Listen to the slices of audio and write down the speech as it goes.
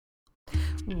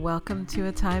Welcome to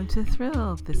A Time to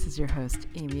Thrill. This is your host,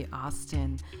 Aime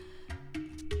Austin.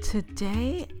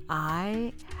 Today,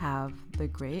 I have the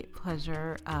great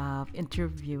pleasure of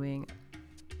interviewing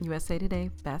USA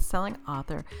Today bestselling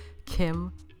author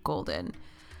Kim Golden.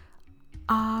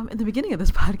 In the beginning of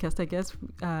this podcast, I guess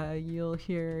you'll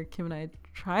hear Kim and I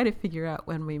try to figure out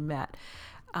when we met.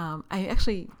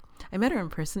 I met her in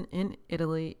person in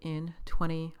Italy in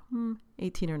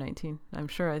 2018 or 19. I'm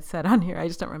sure I said on here, I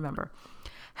just don't remember.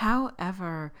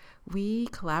 However, we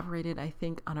collaborated, I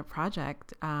think, on a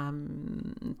project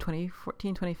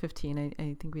 2014, 2015.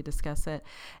 I think we discussed it.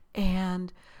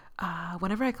 And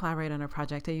whenever I collaborate on a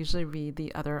project, I usually read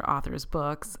the other author's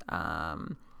books.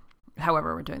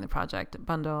 However, we're doing the project,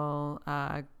 bundle,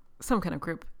 some kind of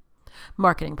group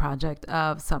marketing project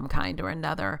of some kind or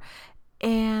another.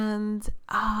 And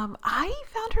I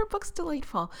found her books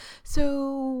delightful.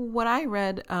 So what I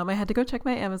read, I had to go check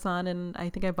my Amazon, and I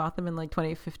think I bought them in like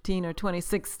 2015 or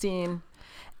 2016.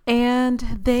 And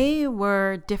they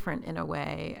were different in a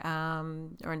way, or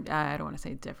I don't want to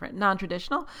say different,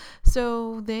 non-traditional.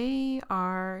 So they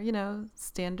are,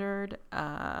 standard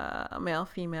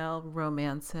male-female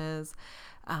romances,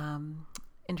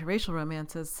 interracial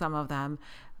romances, some of them,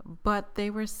 but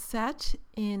they were set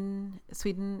in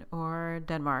Sweden or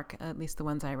Denmark, at least the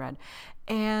ones I read.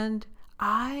 And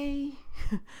I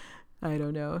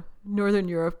don't know. Northern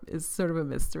Europe is sort of a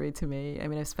mystery to me. I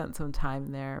mean, I've spent some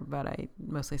time there, but I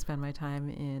mostly spend my time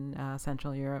in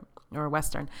Central Europe or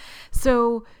Western.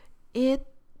 So it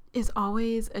is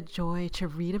always a joy to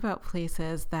read about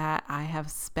places that I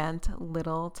have spent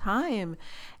little time.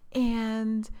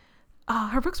 And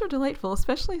her books were delightful,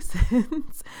 especially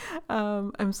since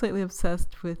I'm slightly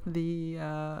obsessed with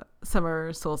the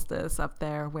summer solstice up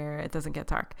there where it doesn't get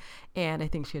dark. And I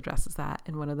think she addresses that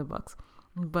in one of the books.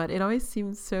 But it always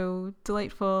seems so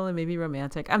delightful and maybe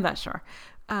romantic. I'm not sure.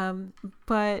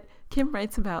 But Kim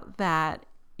writes about that,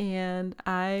 and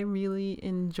I really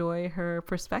enjoy her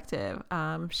perspective.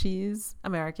 She's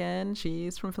American.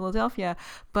 She's from Philadelphia,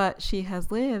 but she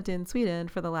has lived in Sweden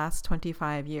for the last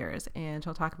 25 years, and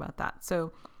she'll talk about that.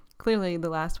 So clearly the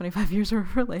last 25 years of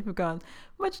her life have gone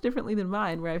much differently than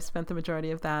mine, where I've spent the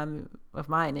majority of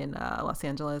mine in Los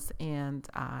Angeles and,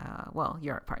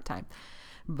 Europe part-time.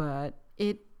 But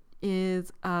it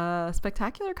is a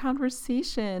spectacular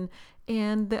conversation.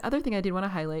 And the other thing I did want to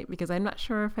highlight, because I'm not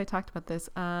sure if I talked about this,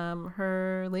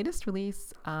 her latest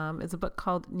release is a book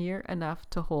called Near Enough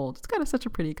to Hold. It's got such a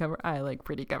pretty cover. I like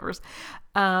pretty covers.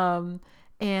 And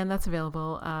that's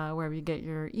available wherever you get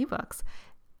your ebooks.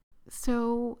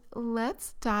 So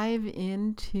let's dive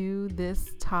into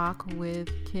this talk with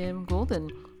Kim Golden.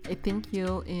 I think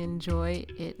you'll enjoy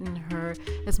it and her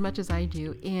as much as I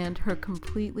do, and her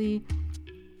completely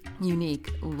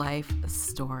unique life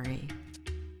story.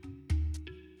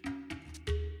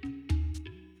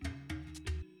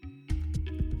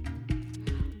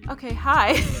 Okay,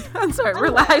 hi. I'm sorry,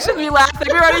 I shouldn't be laughing.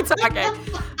 We're already talking.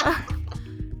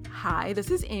 Hi,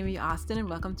 this is Aime Austin, and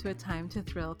welcome to A Time to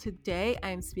Thrill. Today,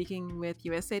 I'm speaking with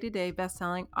USA Today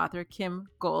bestselling author Kim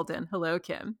Golden. Hello,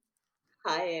 Kim.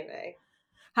 Hi, Aime.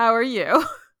 How are you?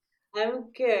 I'm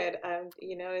good.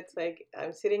 It's like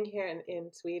I'm sitting here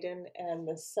in Sweden, and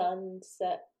the sun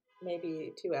set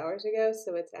maybe 2 hours ago,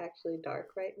 so it's actually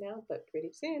dark right now, but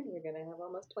pretty soon we're going to have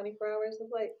almost 24 hours of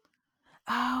light.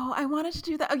 Oh, I wanted to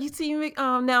do that. Oh, you see,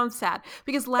 now I'm sad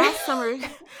because last summer,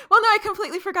 well, no, I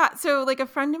completely forgot. So like a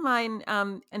friend of mine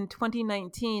in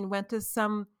 2019 went to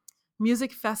some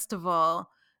music festival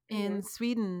in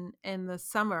Sweden in the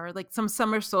summer, like some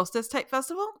summer solstice type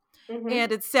festival.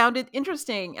 And it sounded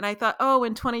interesting. And I thought, oh,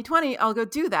 in 2020, I'll go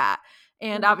do that.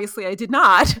 And obviously I did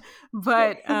not,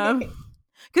 but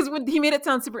because he made it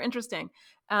sound super interesting.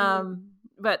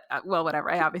 But whatever.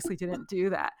 I obviously didn't do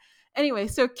that. Anyway,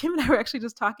 so Kim and I were actually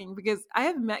just talking because I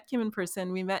have met Kim in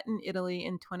person. We met in Italy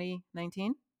in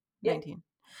 2019. Yeah. 19.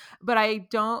 But I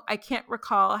can't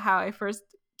recall how I first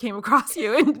came across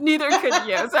you, and neither could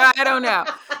you. So I don't know.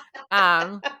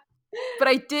 But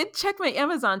I did check my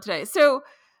Amazon today. So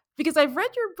because I've read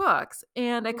your books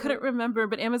and I couldn't remember,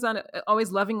 but Amazon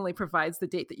always lovingly provides the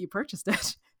date that you purchased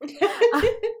it.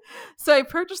 So I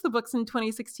purchased the books in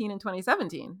 2016 and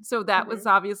 2017. So that was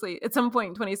obviously at some point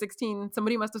in 2016,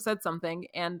 somebody must have said something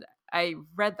and I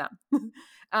read them.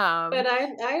 But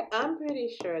I'm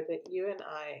pretty sure that you and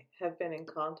I have been in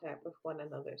contact with one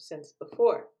another since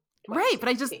before. Right,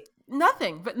 but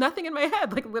nothing in my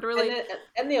head, like literally.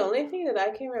 And the only thing that I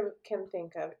can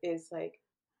think of is like,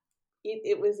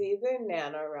 it was either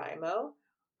NaNoWriMo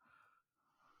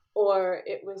or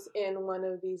it was in one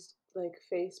of these like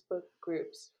Facebook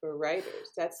groups for writers.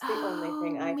 That's the only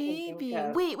thing Oh, I can think maybe.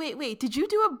 of. Wait. Did you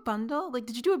do a bundle? Like,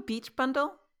 did you do a beach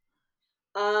bundle?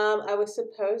 I was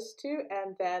supposed to,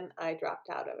 and then I dropped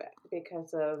out of it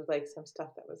because of like some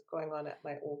stuff that was going on at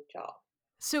my old job.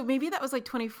 So maybe that was like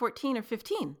 2014 or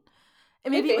 15. And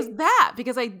Could maybe it was be. that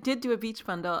because I did do a beach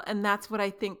bundle, and that's what I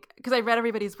think, because I read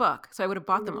everybody's book, so I would have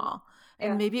bought them Hmm. all.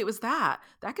 And Yeah. maybe it was that.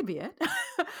 That could be it.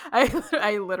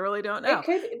 I literally don't It know.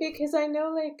 could, because I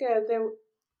know like there,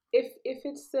 if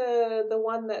it's the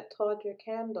one that Tawdra your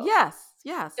candle, Yes.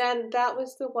 then that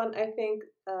was the one I think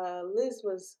Liz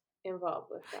was involved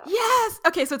with that one. Yes.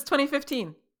 Okay, so it's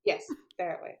 2015. Yes,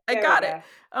 there we I there we got it. go.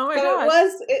 Oh my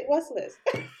So it gosh. was Liz.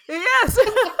 Yes.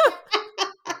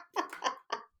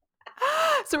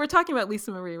 So we're talking about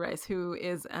Lisa Marie Rice, who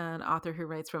is an author who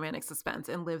writes romantic suspense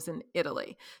and lives in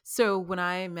Italy. So when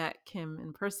I met Kim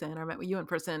in person, or met with you in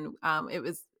person, it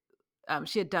was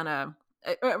she had done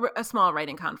a small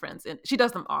writing conference, and she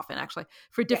does them often actually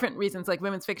for Yeah. different reasons, like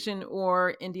women's fiction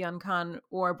or indie uncon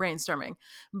or brainstorming.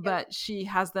 Yep. But she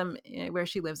has them where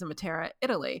she lives in Matera,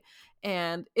 Italy,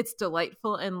 and it's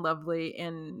delightful and lovely.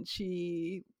 And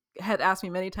she had asked me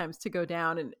many times to go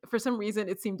down, and for some reason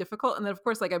it seemed difficult. And then of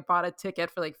course, like, I bought a ticket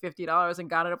for like $50 and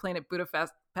got on a plane at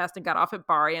Budapest and got off at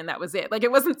Bari, and that was it. Like,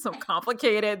 it wasn't some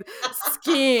complicated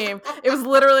scheme. It was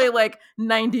literally like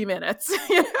 90 minutes,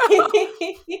 you know?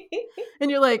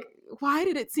 And you're like, why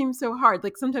did it seem so hard?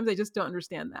 Like, sometimes I just don't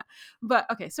understand that. But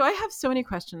okay, so I have so many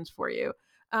questions for you.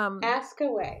 Um, Ask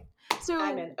away. I'm so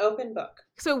an open book.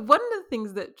 so one of the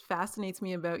things that fascinates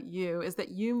me about you is that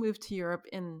you moved to Europe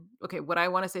in, okay, what I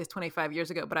want to say is 25 years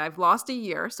ago, but I've lost a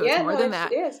year, so it's Yeah, more no, than it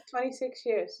that. is 26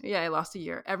 years. Yeah, I lost a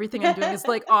year. Everything I'm doing is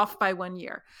like off by 1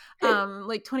 year.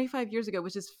 Like 25 years ago,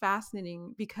 which is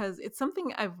fascinating because it's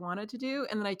something I've wanted to do,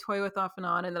 and then I toy with off and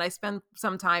on, and then I spend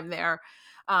some time there.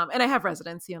 And I have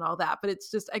residency and all that, but it's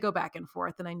just I go back and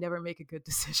forth and I never make a good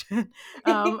decision.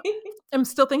 um, I'm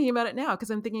still thinking about it now because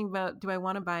I'm thinking about, do I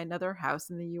want to buy another house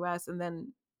in the US? And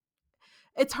then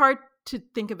it's hard to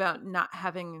think about not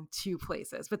having two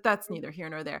places, but that's neither here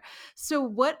nor there. So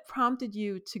what prompted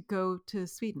you to go to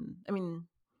Sweden? I mean,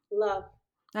 Love.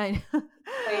 I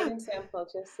Plain and simple,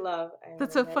 just love. I mean,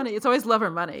 that's I so never. funny. It's always love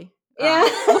or money. Yeah.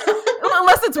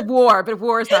 Unless it's war, but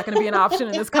war is not going to be an option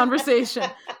in this conversation.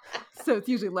 So it's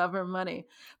usually love or money.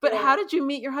 But how Yeah. did you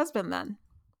meet your husband then?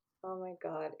 Oh my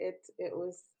God. It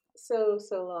was so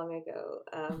long ago.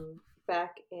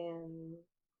 Back in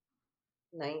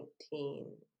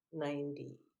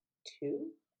 1992,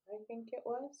 I think it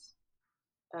was.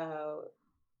 Uh,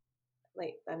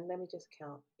 let me just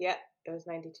count. Yeah, it was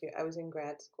 92. I was in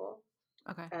grad school,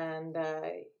 Okay. and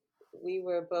we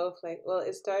were both like, well,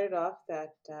 it started off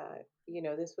that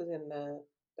this was in the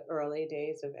early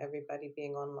days of everybody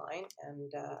being online,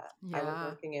 and I was Yeah.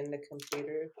 working in the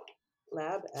computer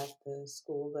lab at the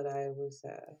school that I was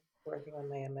working on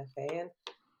my MFA in.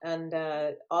 And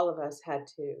all of us had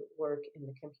to work in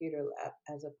the computer lab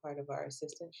as a part of our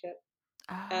assistantship.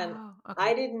 And Oh, okay.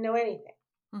 I didn't know anything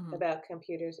Hmm. about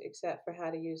computers except for how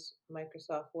to use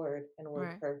Microsoft Word and Word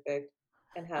Right. Perfect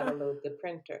and how to load the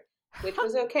printer, which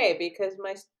was okay because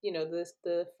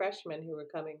the freshmen who were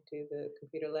coming to the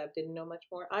computer lab didn't know much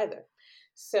more either.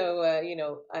 So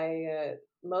I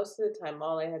most of the time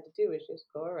all I had to do was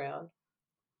just go around,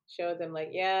 show them like,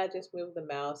 yeah, just move the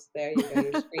mouse. There you go.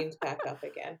 Your screen's back up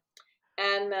again.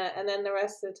 And then the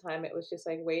rest of the time it was just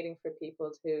like waiting for people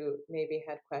who maybe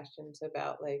had questions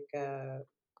about like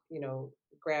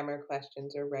grammar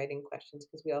questions or writing questions,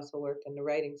 because we also worked in the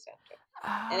writing center.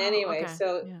 And Oh, anyway, okay.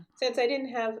 so Yeah. since I didn't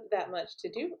have that much to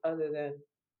do other than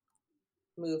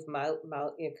move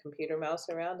computer mouse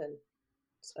around and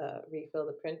refill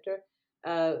the printer,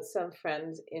 some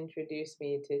friends introduced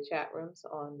me to chat rooms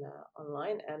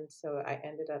online, and so I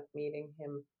ended up meeting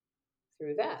him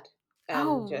through that,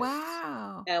 Oh, and just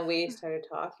wow. and we started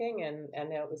talking, and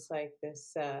it was like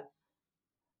this. I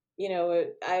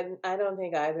don't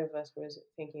think either of us was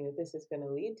thinking that this is going to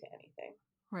lead to anything,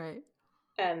 Right.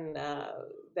 and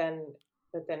then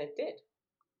but then it did,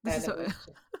 This is and it so was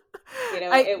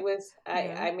I it was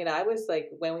yeah. I mean I was like,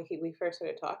 when we first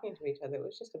started talking to each other, it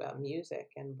was just about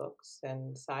music and books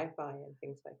and sci-fi and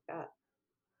things like that.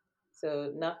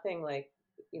 So nothing like,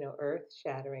 earth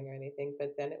shattering or anything,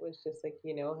 but then it was just like,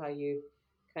 how you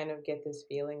kind of get this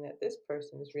feeling that this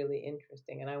person is really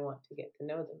interesting and I want to get to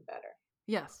know them better.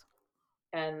 Yes.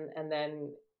 And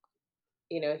then,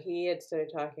 he had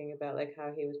started talking about like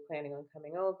how he was planning on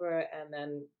coming over, and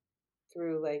then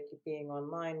through like being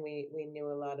online, we knew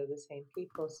a lot of the same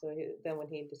people. So then when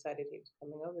he decided he was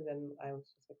coming over, then I was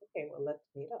just like, okay, well, let's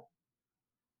meet up.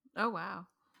 Oh, wow.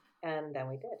 And then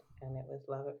we did, and it was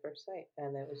love at first sight,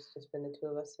 and it was just been the two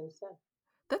of us since then.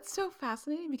 That's so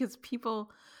fascinating because people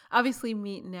obviously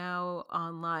meet now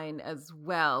online as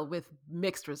well with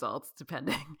mixed results,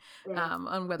 depending Mm.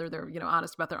 on whether they're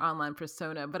honest about their online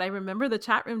persona. But I remember the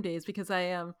chat room days because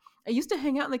I used to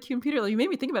hang out on the computer. Like, you made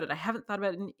me think about it. I haven't thought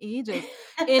about it in ages.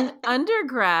 In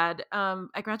undergrad,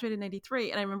 I graduated in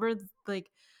 '93, and I remember like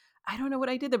I don't know what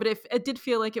I did there, but it did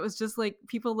feel like it was just like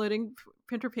people loading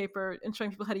printer paper and showing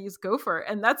people how to use Gopher,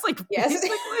 and that's like Yes.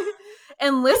 basically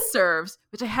and listservs,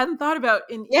 which I hadn't thought about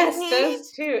in Yes,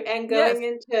 those age. too, and Yes, going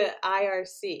into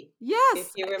IRC, if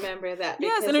yes, you remember that,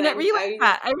 yes, because internet relay I used,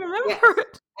 chat. I remember yes,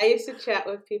 it. I used to chat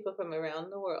with people from around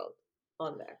the world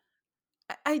on there.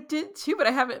 I did too, but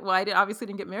I haven't. Well, obviously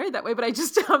didn't get married that way, but I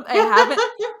just I haven't.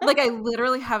 Like, I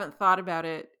literally haven't thought about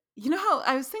it. You know how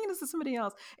I was thinking this to somebody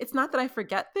else. It's not that I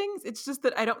forget things. It's just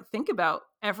that I don't think about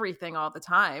everything all the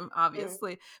time, Mm,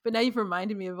 obviously. But now you've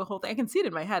reminded me of a whole thing. I can see it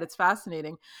in my head. It's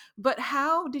fascinating. But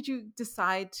how did you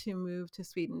decide to move to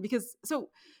Sweden? Because so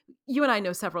you and I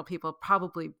know several people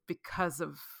probably because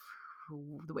of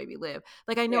the way we live.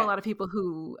 Like, I know a yeah. lot of people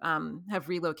who have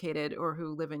relocated or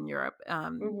who live in Europe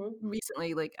Mhm.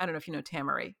 recently. Like, I don't know if you know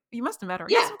Tamari. You must have met her.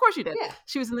 Yes, Yeah. of course you did. Yeah.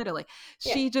 She was in Italy.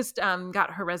 Yeah. She just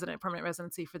got her permanent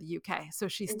residency for the UK, so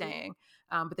she's Mhm. staying.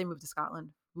 But they moved to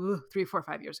Scotland 3, 4,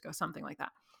 5 years ago, something like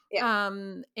that. Yeah.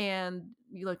 And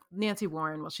you look Nancy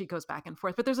Warren. Well, she goes back and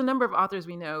forth, but there's a number of authors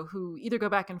we know who either go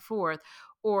back and forth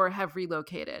or have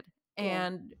relocated. Yeah.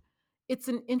 And it's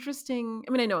an interesting,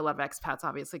 I mean, I know a lot of expats,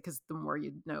 obviously, because the more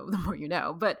you know, the more you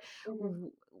know. But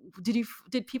Mhm.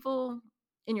 did people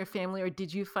in your family, or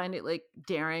did you find it like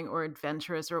daring or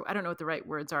adventurous, or I don't know what the right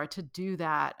words are, to do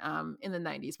that in the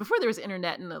 '90s before there was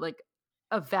internet and like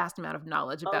a vast amount of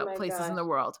knowledge Oh about my places in gosh. the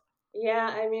world?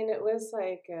 Yeah, I mean, it was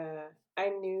like, I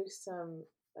knew some,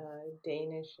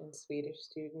 Danish and Swedish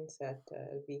students at,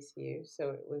 VCU, so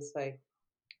it was like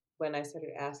when I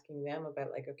started asking them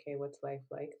about, like, "Okay, what's life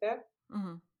like there?"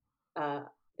 Hmm. Uh,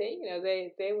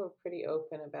 they were pretty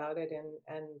open about it,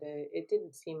 and it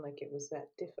didn't seem like it was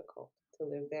that difficult to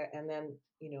live there. And then,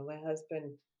 my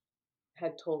husband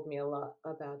had told me a lot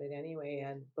about it anyway,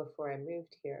 and before I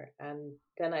moved here, and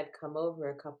then I'd come over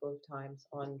a couple of times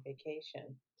on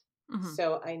vacation. Hmm.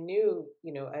 So I knew,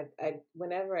 I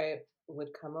whenever I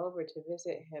would come over to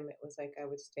visit him, it was like I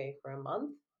would stay for a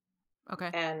month, Okay.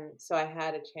 and so I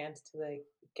had a chance to like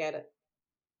get a,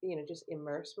 just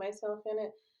immerse myself in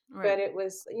it. Right. But it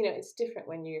was, it's different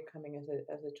when you're coming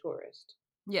as a tourist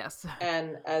Yes.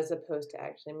 and as opposed to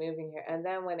actually moving here. And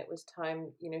then when it was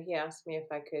time, he asked me if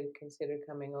I could consider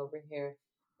coming over here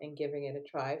and giving it a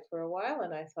try for a while.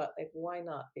 And I thought, like, why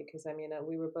not? Because I mean,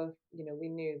 we were both, we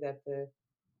knew that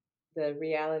the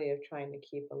reality of trying to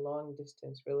keep a long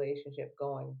distance relationship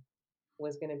going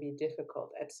was going to be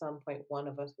difficult. At some point, one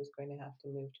of us was going to have to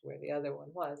move to where the other one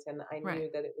was. And I Right. knew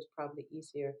that it was probably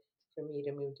easier for me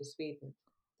to move to Sweden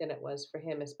than it was for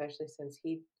him, especially since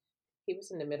he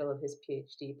was in the middle of his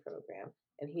PhD program,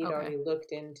 and he'd Okay. already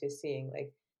looked into seeing,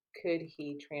 like, could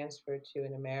he transfer to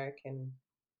an American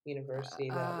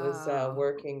university that was Uh,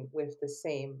 working with the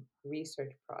same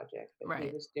research project that he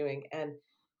right. was doing, and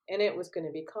it was going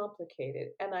to be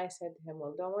complicated. And I said to him,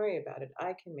 "Well, don't worry about it.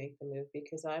 I can make the move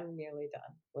because I'm nearly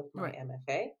done with my Right.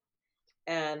 MFA."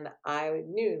 And I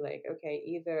knew, like, okay,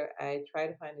 either I try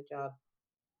to find a job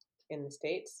in the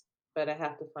States, but I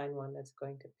have to find one that's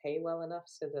going to pay well enough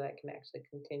so that I can actually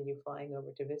continue flying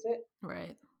over to visit,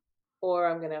 Right. or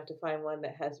I'm gonna have to find one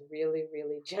that has really,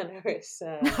 really generous,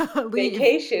 Leave.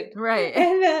 vacation. Right.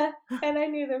 And, I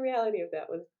knew the reality of that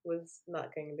was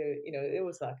not going to, it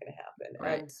was not gonna happen.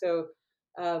 Right. And so,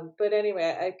 but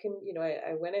anyway, I can,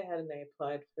 I went ahead and I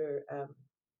applied for,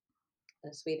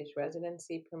 a Swedish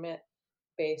residency permit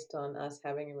based on us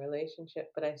having a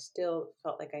relationship, but I still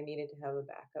felt like I needed to have a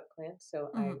backup plan. So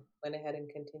I Hmm. went ahead and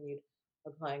continued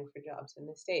applying for jobs in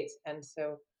the States. And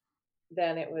so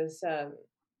then it was,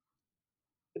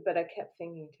 but I kept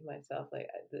thinking to myself, like,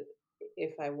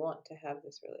 if I want to have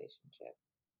this relationship,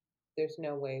 there's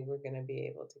no way we're going to be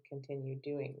able to continue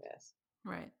doing this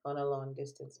Right. on a long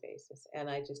distance basis. And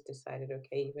I just decided,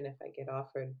 okay, even if I get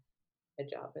offered a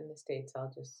job in the States, I'll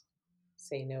just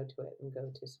say no to it and go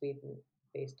to Sweden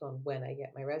based on when I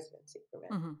get my residency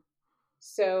permit. Hmm.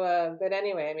 So, but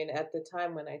anyway, I mean, at the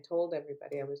time when I told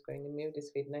everybody I was going to move to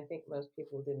Sweden, I think most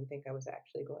people didn't think I was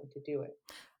actually going to do it.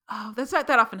 Oh, that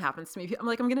often happens to me. I'm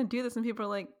like, I'm gonna do this, and people are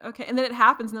like, okay, and then it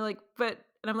happens, and they're like, but,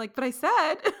 and I'm like, but I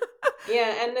said.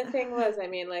 Yeah, and the thing was, I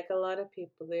mean, like a lot of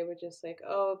people, they were just like,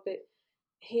 "Oh, but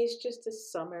he's just a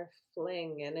summer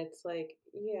fling," and it's like,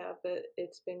 yeah, but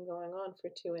it's been going on for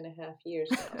 2.5 years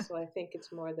now, so I think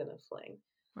it's more than a fling.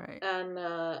 Right. And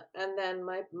then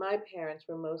my parents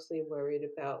were mostly worried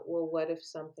about, well, what if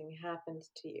something happens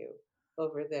to you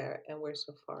over there and we're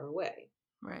so far away?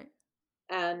 Right.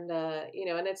 And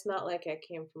and it's not like I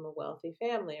came from a wealthy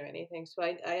family or anything, so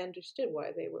I understood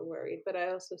why they were worried. But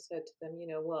I also said to them,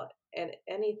 well, and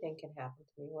anything can happen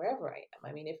to me wherever I am.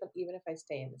 I mean, if even if I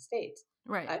stay in the States,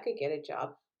 Right. I could get a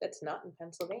job that's not in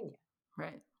Pennsylvania.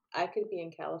 Right. I could be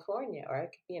in California or I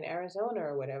could be in Arizona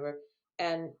or whatever,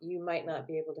 and you might not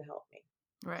be able to help me.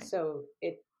 Right. So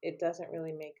it doesn't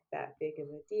really make that big of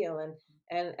a deal. And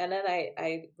then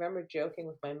I remember joking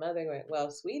with my mother, going, "Well,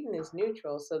 Sweden is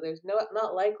neutral, so there's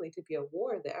not likely to be a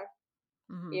war there,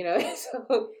 Hmm.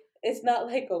 so it's not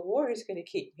like a war is going to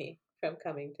keep me from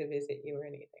coming to visit you or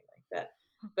anything like that."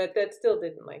 But that still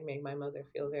didn't like make my mother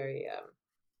feel very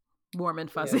Warm and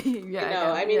you know, fuzzy. Yeah, I get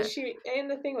I it. mean, Yeah. she and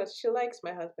the thing was, she likes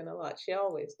my husband a lot. She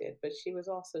always did, but she was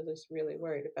also just really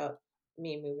worried about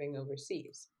me moving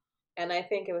overseas. And I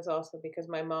think it was also because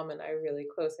my mom and I are really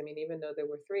close. I mean, even though there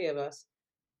were three of us,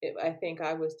 I think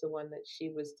I was the one that she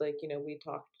was like, we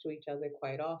talked to each other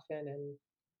quite often,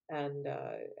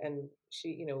 and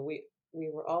she, we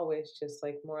were always just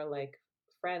like more like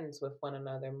friends with one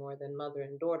another more than mother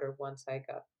and daughter once I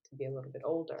got to be a little bit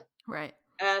older. Right.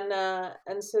 And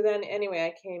so then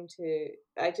anyway,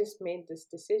 I just made this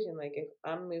decision, like, if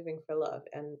I'm moving for love,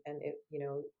 and if,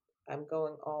 I'm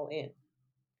going all in.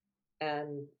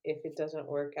 And if it doesn't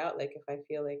work out, like if I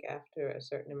feel like after a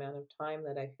certain amount of time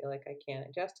that I feel like I can't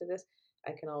adjust to this,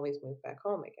 I can always move back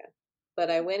home again.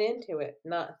 But I went into it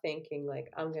not thinking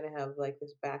like I'm gonna have like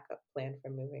this backup plan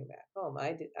for moving back home.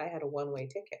 I had a one-way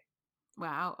ticket.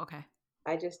 Wow. Okay.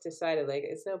 I just decided like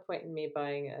it's no point in me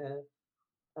buying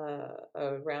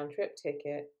a round trip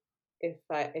ticket if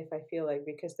I feel like,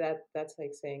 because that's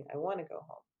like saying I want to go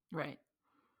home. Right.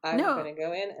 I'm No, gonna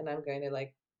go in and I'm going to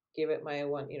like give it my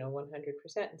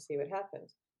 100% and see what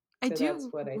happens. I So that's do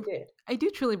what I did. I do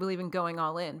truly believe in going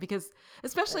all in because Right.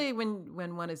 especially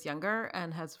when one is younger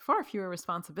and has far fewer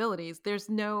responsibilities, there's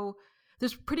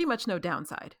pretty much no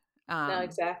downside. No, Um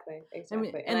exactly, I mean, exactly.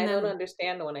 And and I don't then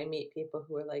understand when I meet people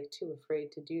who are like too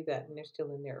afraid to do that and they're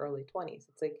still in their early 20s.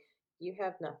 It's like you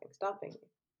have nothing stopping you.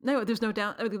 no, there's no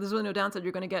down. I mean, there's really no downside.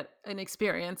 You're going to get an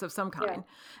experience of some Yeah, kind,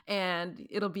 and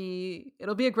it'll be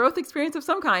a growth experience of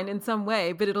some kind in some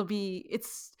way. But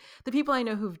it's the people I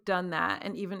know who've done that,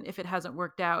 and even if it hasn't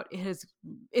worked out,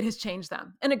 it has changed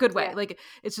them in a good way. yeah, Like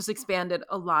it's just expanded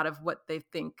a lot of what they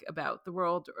think about the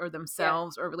world or yeah,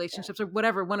 themselves or yeah. relationships or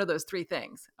whatever. One of those three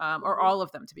things, or Hmm. all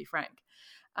of them, to be frank.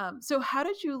 So, how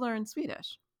did you learn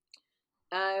Swedish?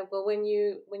 Well, when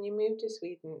you move to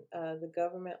Sweden, the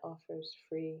government offers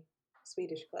free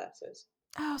Swedish classes.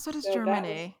 Oh, so does So that was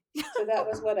Germany. so that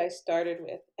was what I started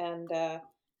with, and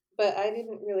but I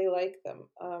didn't really like them.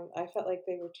 I felt like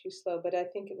they were too slow, but I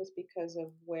think it was because of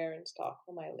where in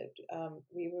Stockholm I lived.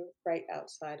 We were right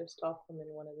outside of Stockholm in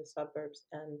one of the suburbs,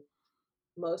 and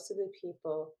most of the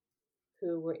people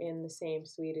who were in the same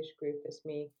Swedish group as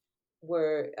me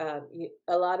were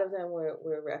a lot of them were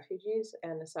refugees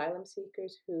and asylum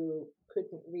seekers who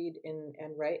couldn't read and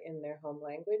write in their home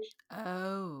language.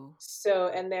 Oh, So,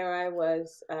 and there I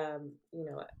was,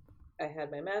 I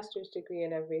had my master's degree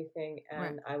and everything, right,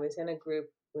 and I was in a group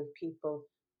with people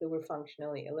who were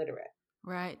functionally illiterate.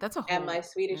 right. That's a And my whole,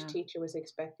 Swedish yeah. teacher was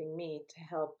expecting me to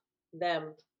help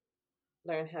them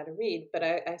learn how to read. But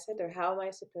I said to her, how am I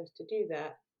supposed to do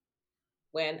that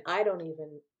when I don't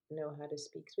even know how to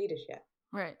speak Swedish yet?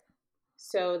 Right.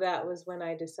 So that was when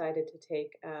I decided to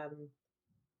take,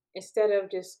 instead of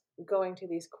just going to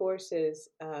these courses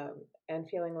and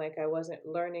feeling like I wasn't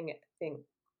learning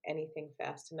anything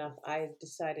fast enough, I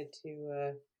decided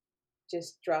to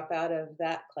just drop out of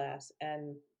that class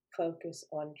and focus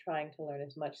on trying to learn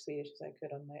as much Swedish as I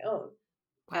could on my own.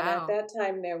 And at Wow. that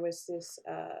time, there was this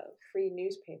free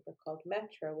newspaper called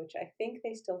Metro, which I think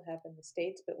they still have in the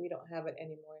States, but we don't have it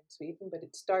anymore in Sweden. But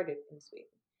it started in Sweden.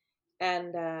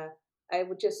 And I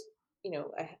would just,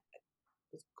 I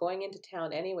was going into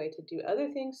town anyway to do other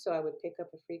things, so I would pick up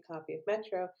a free copy of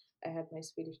Metro. I had my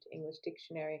Swedish to English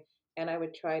dictionary, and I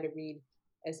would try to read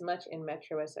as much in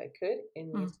Metro as I could in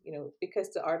Mm-hmm. these,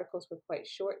 because the articles were quite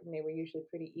short and they were usually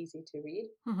pretty easy to read.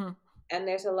 Mm-hmm. And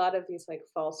there's a lot of these like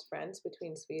false friends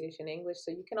between Swedish and English,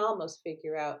 so you can almost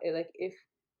figure out like if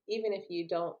even if you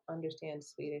don't understand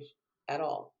Swedish at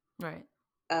all, Right.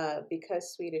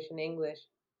 because Swedish and English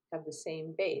have the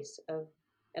same base of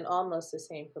and almost the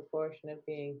same proportion of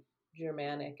being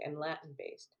Germanic and Latin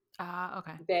based, Ah,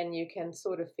 okay. then you can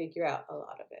sort of figure out a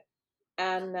lot of it.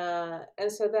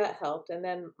 And so that helped. And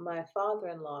then my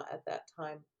father-in-law at that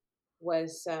time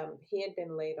was he had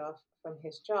been laid off from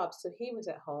his job, so he was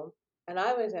at home, and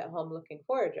I was at home looking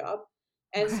for a job.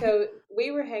 And Right. so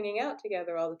we were hanging out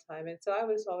together all the time. And so I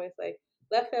was always like,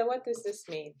 Leffe, what does this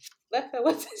mean? Leffe,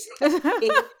 what does that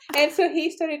mean? And so he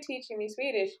started teaching me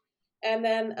Swedish. And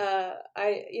then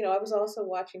I was also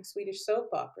watching Swedish soap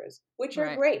operas, which are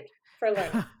Right. great for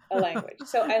learning a language.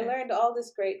 So I Yeah. learned all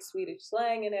this great Swedish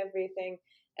slang and everything,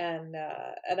 and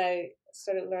I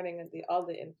started learning all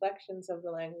the inflections of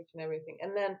the language and everything.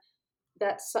 And then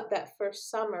that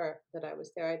first summer that I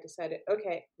was there, I decided,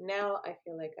 okay, now I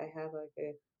feel like I have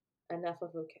like enough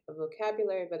of a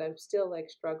vocabulary, but I'm still like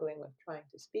struggling with trying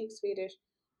to speak Swedish.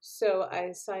 So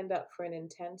I signed up for an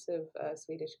intensive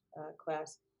Swedish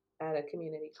class at a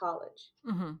community college,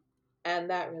 Hmm. and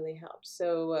that really helped.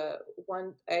 So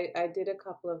I did a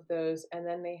couple of those, and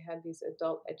then they had these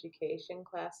adult education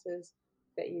classes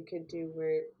that you could do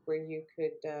where you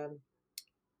could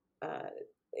uh,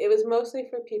 it was mostly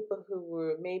for people who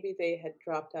were maybe they had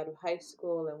dropped out of high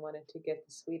school and wanted to get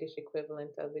the Swedish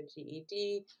equivalent of a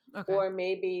GED, Okay. or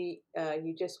maybe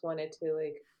you just wanted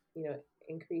to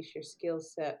increase your skill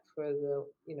set for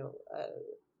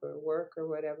for work or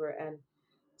whatever. And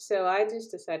so I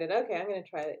just decided, okay, I'm going to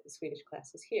try the Swedish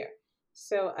classes here.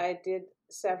 So I did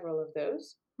several of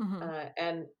those, Hmm.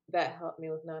 and that helped me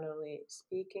with not only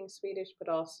speaking Swedish, but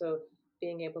also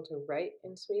being able to write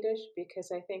in Swedish,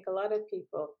 because I think a lot of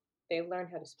people, they learn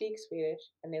how to speak Swedish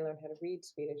and they learn how to read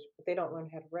Swedish, but they don't learn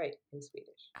how to write in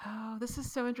Swedish. Oh, this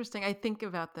is so interesting. I think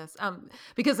about this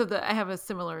because of I have a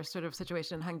similar sort of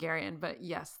situation in Hungarian, but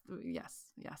yes,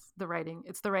 yes, yes. The writing,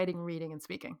 it's the writing, reading, and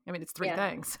speaking. I mean, it's three Yeah.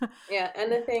 things. Yeah,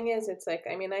 and the thing is, it's like,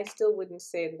 I mean, I still wouldn't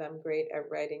say that I'm great at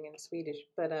writing in Swedish,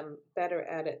 but I'm better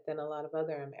at it than a lot of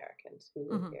other Americans who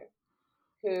live Hmm. here,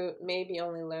 who maybe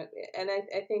only learn. And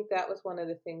I think that was one of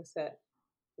the things that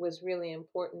was really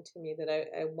important to me, that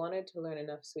I wanted to learn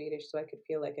enough Swedish so I could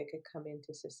feel like I could come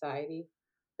into society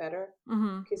better.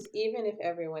 Hmm. Because even if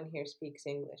everyone here speaks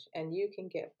English and you can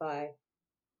get by,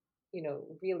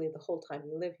 really the whole time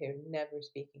you live here, never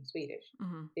speaking Swedish,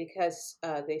 Hmm. because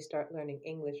they start learning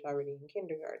English already in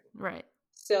kindergarten. Right.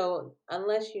 So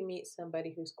unless you meet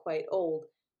somebody who's quite old,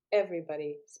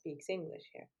 everybody speaks English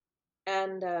here.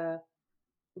 And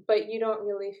but you don't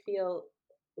really feel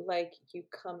like you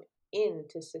come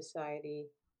into society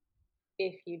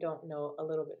if you don't know a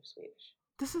little bit of Swedish.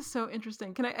 This is so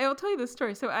interesting. I will tell you this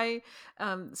story. So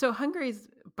Hungary's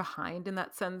behind in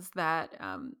that sense that,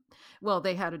 well,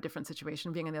 they had a different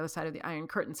situation being on the other side of the Iron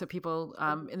Curtain. So people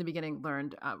Mhm, in the beginning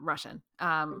learned Russian,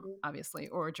 mhm, obviously,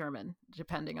 or German,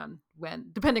 depending on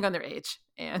their age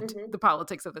and mhm. the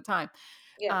politics of the time.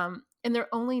 Yeah. And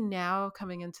they're only now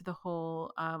coming into the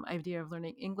whole idea of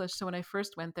learning English. So when I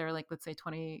first went there, like let's say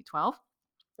 2012,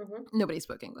 Mhm, nobody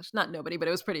spoke English. Not nobody, but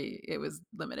it was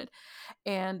limited.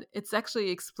 And it's actually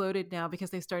exploded now because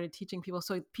they started teaching people.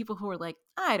 So people who are like,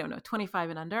 I don't know, 25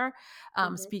 and under,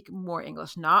 mhm, speak more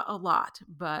English. Not a lot,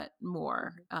 but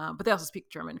more. mhm. But they also speak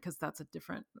German because they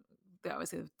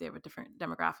obviously they have a different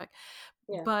demographic.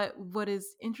 Yeah. But what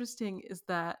is interesting is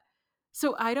that,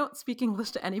 so I don't speak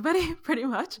English to anybody pretty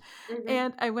much. Mhm,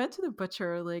 And I went to the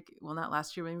butcher, like, well, not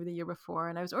last year, maybe the year before,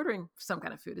 and I was ordering some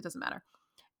kind of food. It doesn't matter.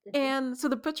 mhm, And so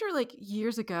the butcher, like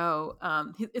years ago,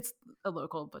 it's a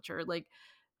local butcher, like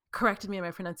corrected me in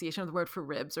my pronunciation of the word for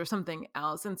ribs or something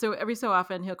else. And so every so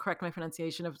often he'll correct my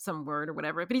pronunciation of some word or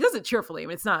whatever, but he does it cheerfully. I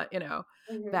mean, it's not,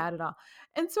 mhm. bad at all.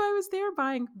 And so I was there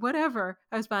buying whatever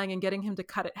I was buying and getting him to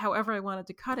cut it however I wanted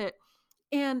to cut it.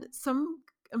 And some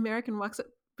American walks up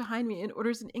behind me and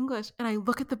orders in English. And I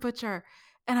look at the butcher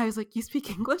and I was like, "You speak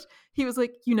English?" He was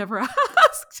like, "You never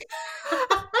asked."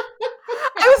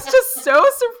 I was just so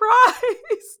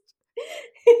surprised.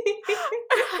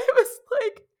 And I was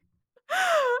like,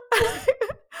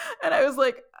 and I was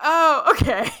like, "Oh,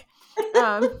 okay."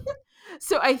 Um,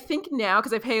 so I think now,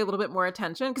 because I pay a little bit more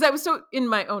attention, because I was so in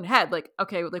my own head, like,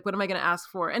 okay, like what am I going to ask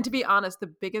for? And to be honest, the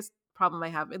biggest problem I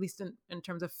have, at least in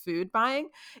terms of food buying,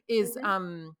 is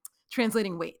Mhm.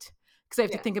 translating weight, because I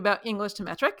have to Yeah. think about English to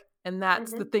metric, and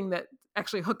that's the Mhm. thing that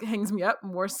actually hangs me up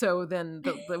more so than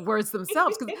the words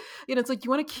themselves. Because it's like, you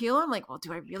want a kilo? I'm like, well,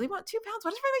 do I really want 2 pounds?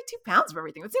 What if I make 2 pounds of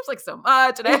everything? That seems like so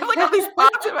much. And I have like all these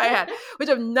thoughts in my head, which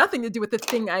have nothing to do with the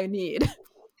thing I need.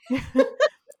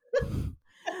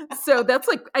 So that's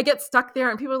like, I get stuck there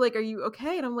and people are like, "Are you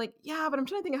okay?" And I'm like, "Yeah, but I'm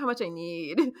trying to think of how much I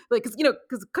need." Like,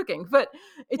 because cooking, but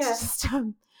it's Yeah. just,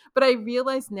 but I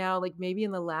realize now, like maybe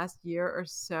in the last year or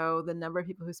so, the number of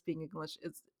people who speak English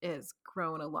is is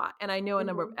grown a lot. And I know a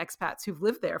number of Mhm. expats who've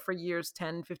lived there for years,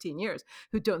 10, 15 years,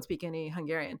 who don't speak any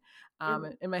Hungarian.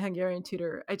 Mhm. And my Hungarian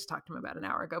tutor, I just talked to him about an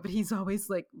hour ago, but he's always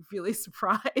like really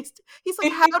surprised. He's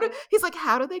like,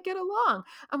 how do they get along?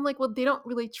 I'm like, well, they don't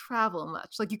really travel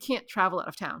much. Like you can't travel out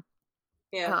of town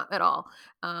Yeah. at all.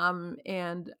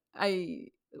 And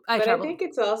I But I traveled, think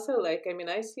it's also like, I mean,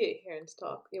 I see it here in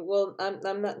Stockholm. Well,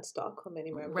 I'm not in Stockholm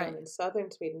anymore, but I'm right. in southern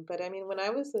Sweden. But I mean, when I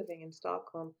was living in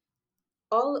Stockholm,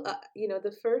 all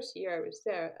the first year I was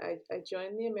there, I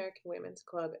joined the American Women's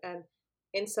Club, and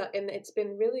it's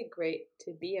been really great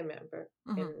to be a member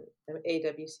Hmm. in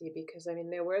AWC because I mean,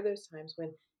 there were those times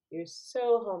when you're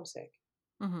so homesick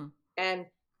Hmm. and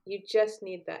you just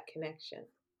need that connection.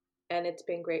 And it's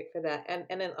been great for that. And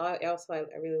then I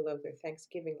really love their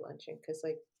Thanksgiving luncheon because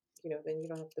like then you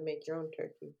don't have to make your own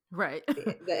turkey. Right.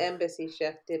 The embassy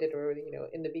chef did it, or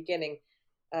in the beginning,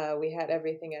 we had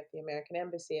everything at the American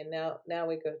embassy, and now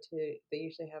we go to. They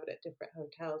usually have it at different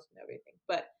hotels and everything.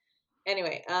 But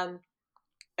anyway,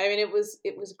 I mean it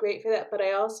was great for that. But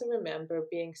I also remember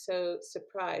being so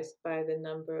surprised by the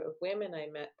number of women I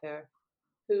met there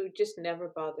who just never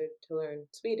bothered to learn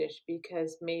Swedish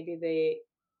because maybe they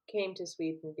came to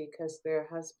Sweden because their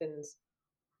husbands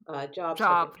jobs had been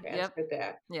Job. Yep. transferred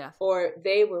there, Yes. or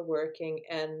they were working,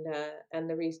 and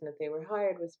the reason that they were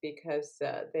hired was because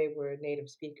they were native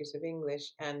speakers of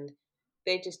English, and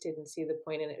they just didn't see the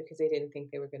point in it because they didn't think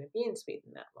they were going to be in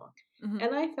Sweden that long. Hmm.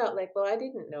 And I felt like, well, I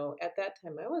didn't know at that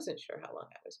time. I wasn't sure how long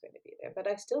I was going to be there, but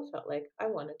I still felt like I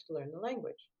wanted to learn the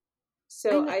language. I So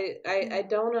know. I Yeah.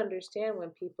 don't understand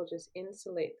when people just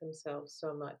insulate themselves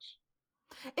so much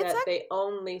It's that they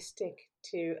only stick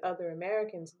to other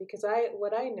Americans because I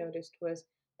what I noticed was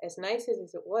as nice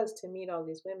as it was to meet all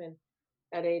these women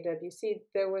at AWC,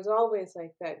 there was always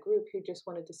like that group who just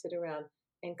wanted to sit around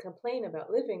and complain about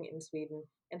living in Sweden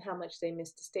and how much they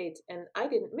missed the States. And I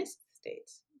didn't miss the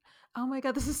States. Oh my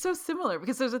god, this is so similar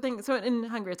because there's a thing. So in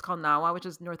Hungary, it's called NAWA, which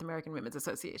is North American Women's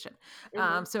Association.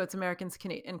 Hmm. So it's Americans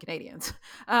and Canadians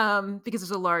because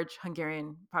there's a large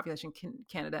Hungarian population.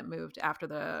 Canada moved after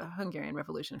the Hungarian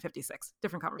Revolution in '56.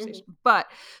 Different Hmm. conversation, but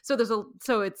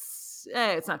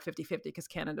it's not 50-50 because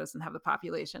Canada doesn't have the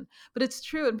population, but it's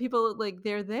true, and people like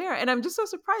they're there, and I'm just so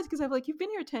surprised because I'm like, you've been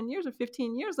here 10 years or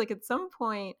 15 years, like at some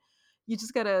point you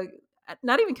just gotta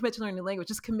not even commit to learning the language,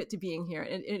 just commit to being here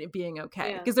and it being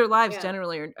okay. Yeah. Because their lives Yeah.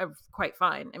 generally are quite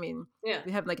fine. I mean, Yeah.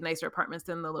 they have like nicer apartments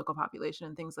than the local population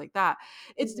and things like that.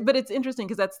 Hmm. But it's interesting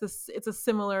because it's a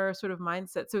similar sort of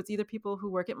mindset. So it's either people who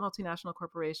work at multinational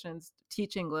corporations,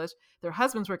 teach English, their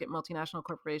husbands work at multinational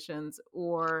corporations,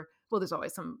 or well, there's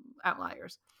always some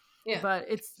outliers. Yeah. But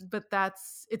it's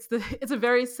a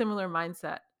very similar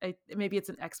mindset. Maybe it's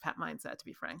an expat mindset, to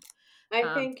be frank. I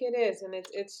Um, think it is, and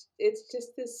it's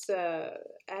just this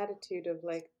attitude of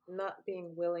like not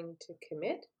being willing to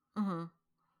commit mhm,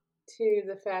 to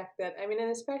the fact that I mean,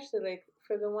 and especially like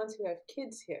for the ones who have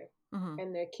kids here, mhm.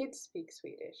 and their kids speak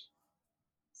Swedish,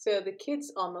 so the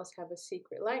kids almost have a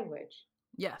secret language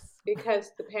Yes.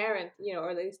 because the parent, or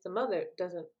at least the mother,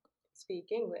 doesn't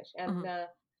speak English, Mhm.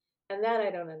 and that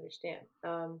I don't understand.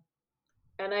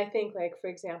 And I think, like for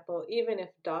example, even if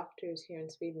doctors here in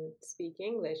Sweden speak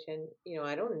English, and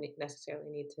I don't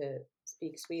necessarily need to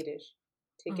speak Swedish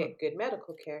to Mhm. get good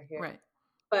medical care here, Right.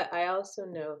 but I also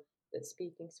know that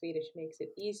speaking Swedish makes it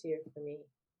easier for me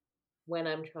when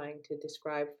I'm trying to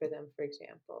describe for them, for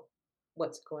example,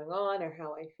 what's going on or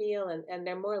how I feel, and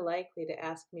they're more likely to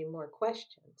ask me more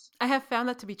questions. I have found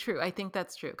that to be true. I think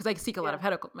that's true because I seek a lot of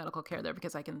Yeah, medical care there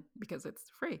because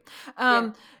it's free,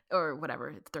 yeah, or whatever,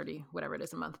 it's 30 whatever it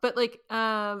is a month. But like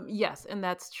yes, and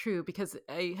that's true because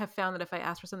I have found that if I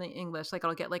ask for something in English, like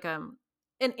I'll get like an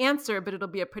answer, but it'll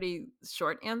be a pretty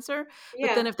short answer.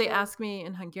 But then yeah, if they yeah, ask me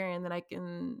in Hungarian, then I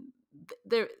can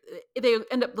they they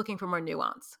end up looking for more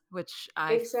nuance, which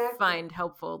I exactly. find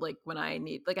helpful. Like when I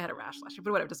need, like I had a rash last year,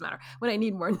 but whatever, it doesn't matter. When I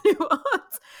need more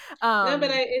nuance, No, but um,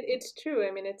 it's true.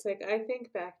 I mean, it's like I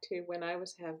think back to when I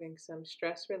was having some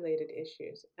stress related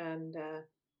issues, and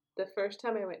the first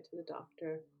time I went to the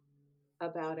doctor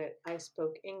about it, I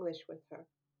spoke English with her,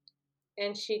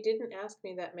 and she didn't ask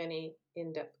me that many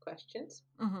in depth questions.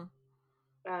 mhm,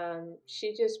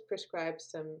 She just prescribed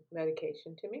some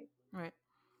medication to me right.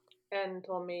 and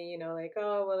told me, like,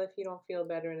 oh, well, if you don't feel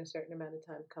better in a certain amount of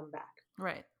time, come back.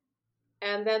 Right.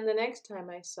 And then the next time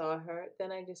I saw her,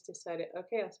 then I just decided,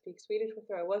 okay, I'll speak Swedish with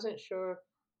her. I wasn't sure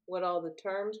what all the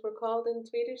terms were called in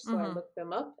Swedish, so I Mhm. looked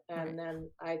them up, and Right.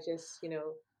 then I just,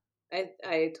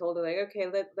 I told her like, okay,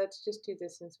 let's just do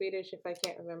this in Swedish. If I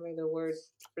can't remember the word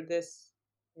for this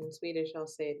in Swedish, I'll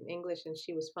say it in English, and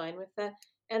she was fine with that.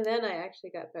 And then I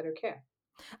actually got better care.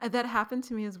 That happened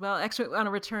to me as well, actually, on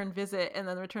a return visit, and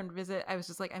then the return visit, I was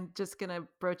just like, "I'm just gonna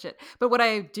broach it." But what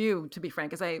I do, to be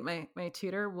frank, is my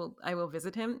tutor I will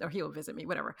visit him, or he will visit me,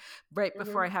 whatever, right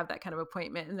before Mm-hmm. I have that kind of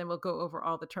appointment, and then we'll go over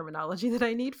all the terminology that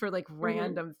I need for, like, Mm-hmm.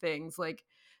 random things, like,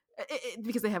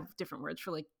 because they have different words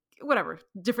for, like, whatever,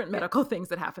 different Yeah. medical things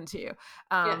that happen to you,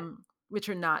 Yeah. which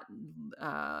are not,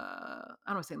 I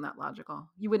don't wanna say not logical.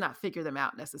 You would not figure them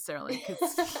out necessarily,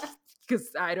 because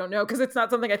I don't know, because it's not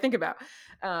something I think about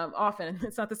often.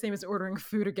 It's not the same as ordering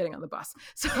food or getting on the bus.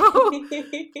 So,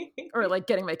 or like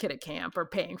getting my kid at camp or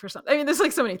paying for something. I mean, there's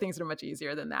like so many things that are much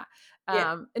easier than that.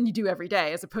 Yeah. And you do every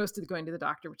day as opposed to going to the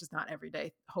doctor, which is not every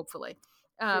day, hopefully.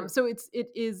 True. So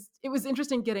it was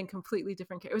interesting getting completely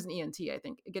different care. It was an ENT, I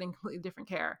think, getting completely different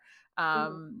care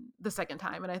Mm-hmm. the second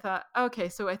time. And I thought, okay,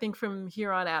 so I think from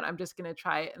here on out, I'm just going to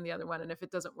try it in the other one. And if it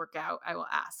doesn't work out, I will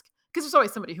ask, because there's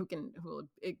always somebody who will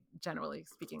generally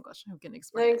speak English, who can No,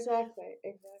 explain it. exactly.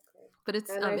 Exactly. But it's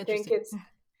And I think interesting. it's,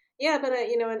 yeah, but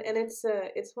you know, and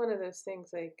it's one of those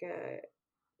things like,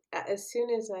 as soon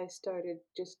as I started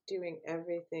just doing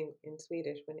everything in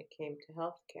Swedish when it came to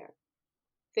healthcare,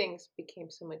 things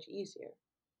became so much easier.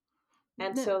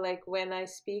 And No, so, like, when I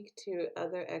speak to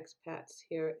other expats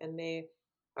here and they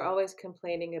are always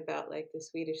complaining about like the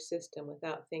Swedish system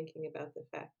without thinking about the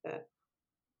fact that,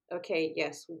 okay,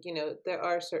 yes, you know, there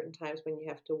are certain times when you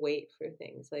have to wait for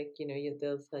things. Like, you know,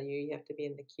 they'll tell you you have to be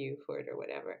in the queue for it or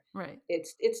whatever. right.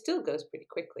 It still goes pretty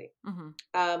quickly.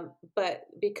 Hmm. But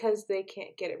because they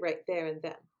can't get it right there and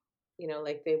then, you know,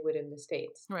 like they would in the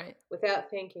States, Right. without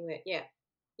thinking that, yeah,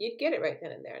 you'd get it right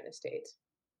then and there in the States,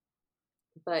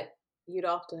 but you'd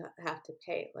often have to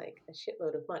pay like a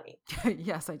shitload of money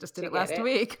Yes, I just did to it get last it.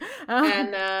 week.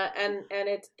 And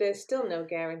it's there's still no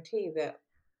guarantee that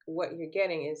what you're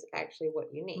getting is actually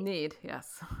what you need. Need,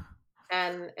 yes.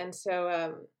 And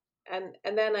so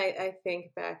and then I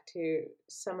think back to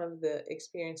some of the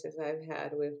experiences I've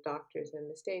had with doctors in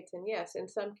the States, and yes, in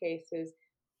some cases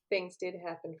things did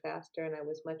happen faster and I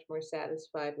was much more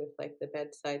satisfied with like the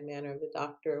bedside manner of the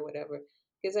doctor or whatever.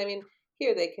 Because I mean,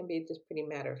 here they can be just pretty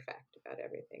matter of fact about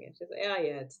everything. It's just like, oh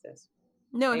yeah, it's this.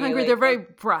 No, in And you're Hungary, they're like,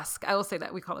 very brusque. I will say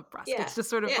that. We call it brusque. yeah, It's just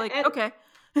sort of yeah, like, and okay.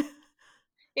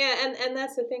 yeah, and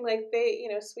that's the thing. Like they, you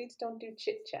know, Swedes don't do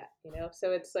chit chat, you know.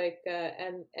 So it's like,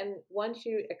 and once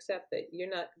you accept that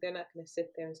they're not going to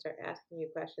sit there and start asking you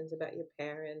questions about your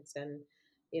parents and,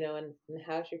 you know, and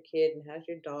how's your kid and how's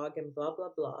your dog and blah blah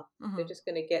blah. They're Hmm. just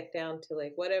going to get down to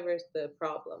like whatever's the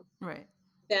problem. Right.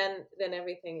 Then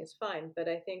everything is fine. But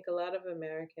I think a lot of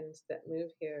Americans that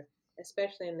move here,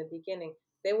 especially in the beginning,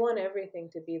 they want everything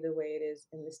to be the way it is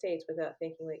in the States without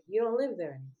thinking like you don't live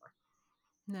there anymore.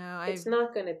 No, It's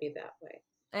not going to be that way.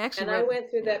 I actually And I wrote, went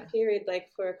through yeah. that period like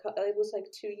it was like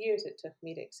 2 years it took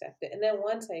me to accept it. And then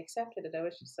once I accepted it, I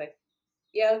was just like,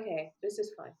 yeah, okay, this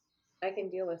is fine. I can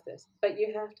deal with this. But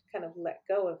you have to kind of let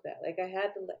go of that. Like I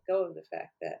had to let go of the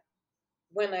fact that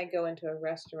when I go into a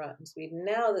restaurant in Sweden,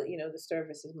 now that, you know, the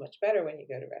service is much better when you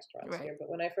go to restaurants Right. here. But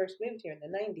when I first moved here in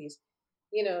the 90s,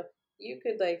 you know, you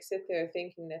could like sit there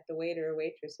thinking that the waiter or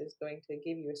waitress is going to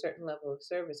give you a certain level of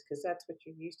service because that's what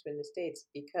you're used to in the States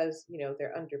because, you know,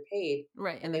 they're underpaid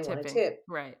Right. And and the they want a tipping. tip.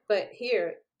 Right. But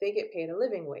here they get paid a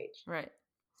living wage. Right.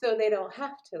 So they don't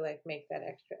have to like make that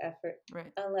extra effort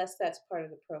Right. unless that's part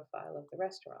of the profile of the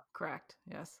restaurant. Correct.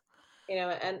 Yes. You know,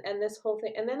 and this whole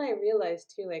thing, and then I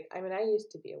realized too, like, I mean, I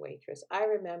used to be a waitress. I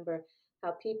remember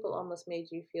how people almost made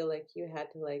you feel like you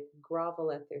had to like grovel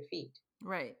at their feet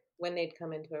Right. when they'd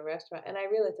come into a restaurant. And I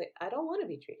realized like I don't want to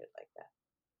be treated like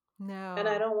that. And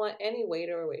I No. don't want any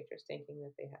waiter or waitress thinking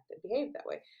that they have to behave that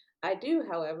way. I do,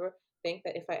 however, think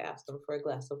that if I ask them for a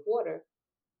glass of water,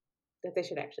 that they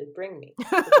should actually bring me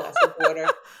the glass of water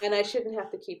and I shouldn't have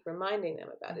to keep reminding them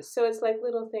about it. So it's like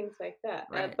little things like that.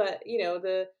 Right. But you know,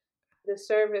 the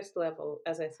service level,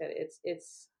 as I said,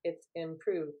 it's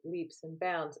improved leaps and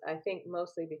bounds. I think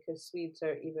mostly because Swedes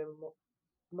are even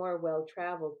more well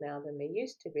traveled now than they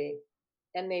used to be,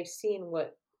 and they've seen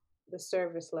what the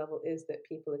service level is that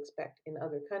people expect in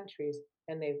other countries,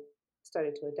 and they've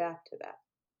started to adapt to that.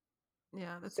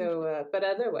 Yeah. That's So, interesting. but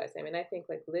otherwise, I mean, I think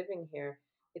like living here,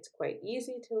 it's quite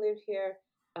easy to live here.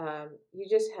 You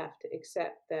just have to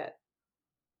accept that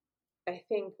I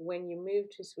think when you move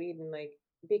to Sweden, like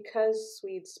because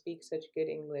Swedes speak such good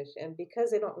English and because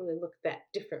they don't really look that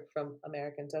different from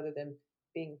Americans other than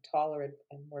being taller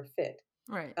and more fit,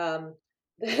 Right.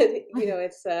 that, you know,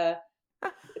 it's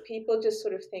people just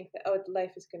sort of think that, oh,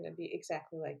 life is going to be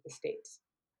exactly like the States.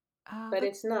 But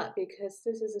it's That's not because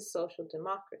this is a social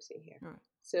democracy here. right.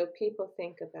 So people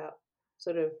think about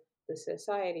sort of the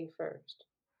society first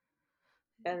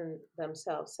and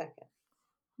themselves second.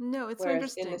 No, it's so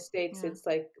Whereas in the interesting. States, Yeah. it's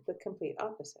like the complete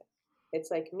opposite. It's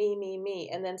like me,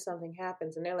 and then something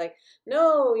happens, and they're like,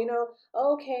 "No,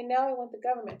 okay, now I want the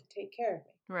government to take care of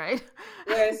me." Right.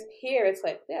 Whereas here, it's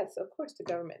like, yes, of course the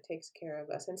government takes care of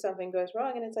us, and something goes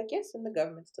wrong, and it's like, yes, and the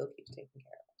government still keeps taking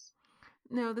care of us.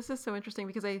 No, this is so interesting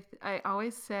because I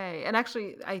always say, and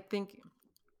actually I think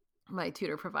my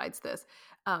tutor provides this.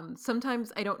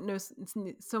 Sometimes I don't know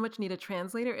so much need a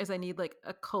translator as I need like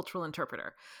a cultural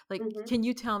interpreter. Like, Mhm, can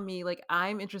you tell me like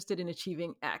I'm interested in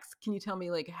achieving X? Can you tell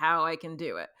me like how I can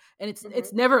do it? And it's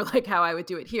mhm, never like how I would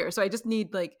do it here. So I just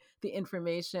need like the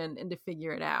information and to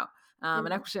figure it out. And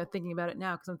mhm, actually, I'm thinking about it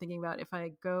now because I'm thinking about if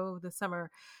I go this summer,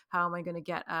 how am I going to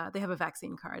get? They have a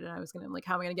vaccine card, and I was going to like,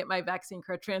 how am I going to get my vaccine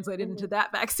card translated into mhm.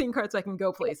 that vaccine card so I can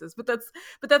go places? But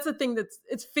that's the thing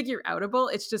it's figure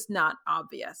outable. It's just not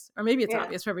obvious, or maybe it's Yeah.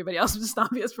 obvious for everybody else, but just not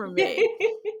obvious for me.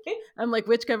 I'm like,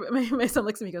 which government? My son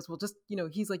looks at me, and goes, well, just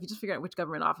he's like, you just figure out which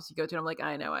government office you go to. And I'm like,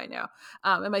 I know.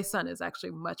 And my son is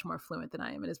actually much more fluent than I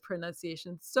am, and his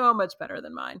pronunciation so much better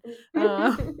than mine.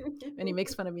 And he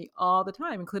makes fun of me all the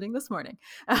time, including this morning,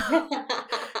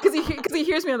 because he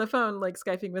hears me on the phone like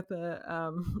skyping with the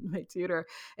my tutor,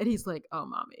 and he's like, "Oh,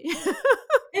 mommy."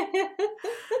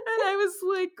 And I was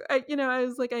like, I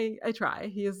was like, I try.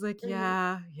 He is like,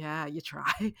 Mhm. yeah, you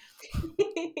try.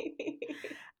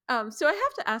 So I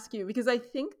have to ask you because I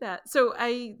think that so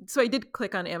I did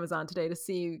click on Amazon today to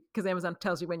see because Amazon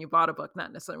tells you when you bought a book,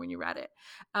 not necessarily when you read it.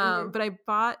 Mhm. But I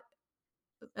bought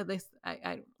at least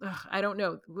I don't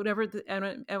know whatever I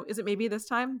don't, is it maybe this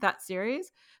time that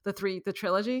series the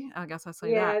trilogy I guess I'll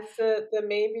say Yeah, that. it's the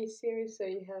Maybe series, so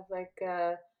you have,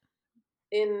 like,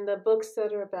 in the books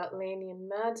that are about Lainey and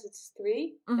Mads, it's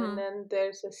 3, and Hmm. then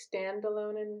there's a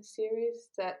standalone in the series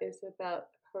that is about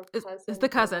her Is the cousin, the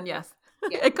cousin, one that yes.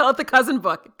 yeah. I call it the cousin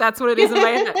book. That's what it is in my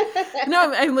head.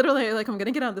 No, I'm literally like, I'm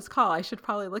gonna get on this call. I should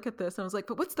probably look at this. I was like,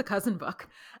 but what's the cousin book?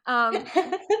 Um,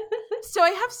 so I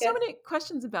have so Yeah. many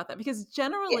questions about that because Yes.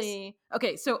 generally,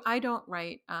 okay, so I don't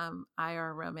write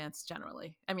IR romance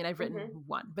generally. I mean, I've written Mhm.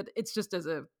 one, but it's just as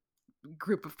a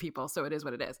group of people, so it is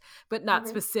what it is, but not Mhm.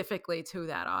 specifically to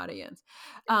that audience.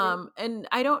 Mhm. And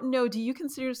I don't know, do you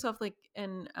consider yourself like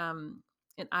an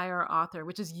IR author,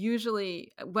 which is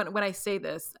usually when I say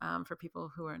this for people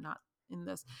who are not in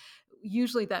this,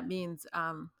 usually that means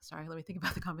sorry, let me think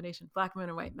about the combination Black men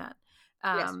and white men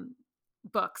Yes.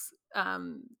 books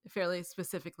fairly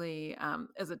specifically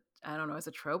as a I don't know as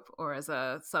a trope or as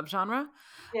a subgenre.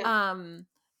 Yeah. Um,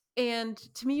 and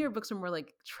to me, your books are more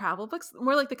like travel books,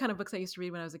 more like the kind of books I used to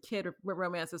read when I was a kid, or where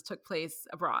romances took place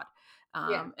abroad.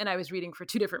 Yeah. And I was reading for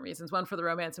two different reasons: one for the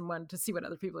romance, and one to see what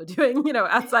other people are doing,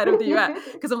 outside of the U.S.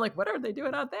 Because I'm like, what are they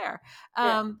doing out there?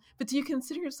 Yeah. But do you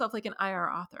consider yourself like an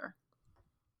IR author?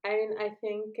 I mean, I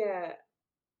think,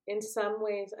 in some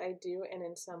ways I do, and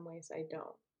in some ways I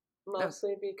don't. Oh,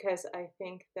 Mostly because I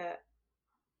think that,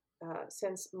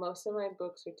 since most of my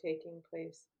books are taking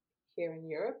place here in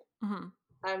Europe, hmm,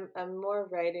 I'm more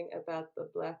writing about the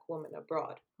Black woman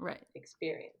abroad right.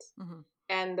 experience. Hmm.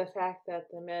 And the fact that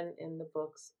the men in the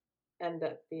books end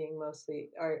up being mostly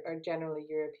are generally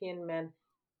European men,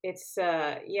 it's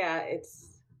yeah,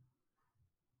 it's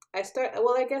I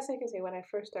guess I can say when I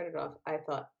first started off, I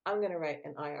thought I'm gonna write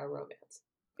an IR romance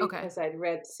Okay. because I'd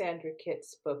read Sandra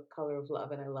Kitt's book Color of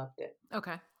Love and I loved it.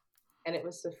 Okay. And it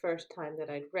was the first time that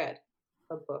I'd read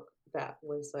a book that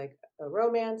was like a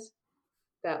romance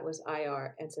that was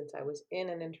IR. And since I was in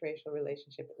an interracial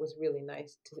relationship, it was really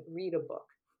nice to read a book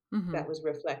Hmm. that was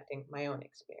reflecting my own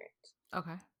experience.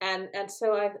 Okay. And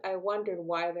so I wondered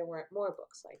why there weren't more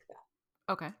books like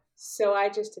that. Okay. So I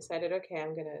just decided, okay,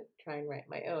 I'm gonna try and write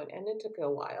my own. And it took a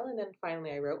while, and then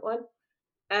finally I wrote one.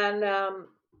 And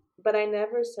but I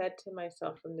never said to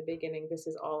myself from the beginning, this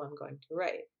is all I'm going to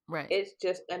write. Right. It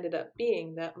just ended up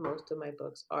being that most of my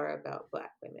books are about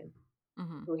Black women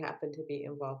Hmm. who happen to be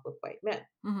involved with white men.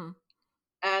 Hmm.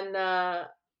 And uh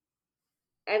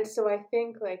and so I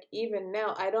think like even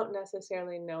now I don't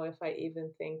necessarily know if I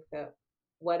even think that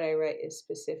what I write is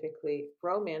specifically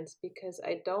romance because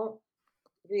I don't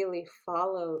really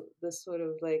follow the sort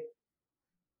of like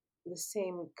the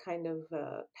same kind of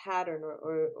pattern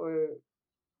or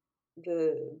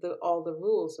the all the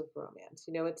rules of romance.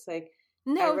 It's like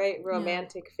I No. write Yeah.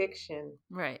 romantic fiction,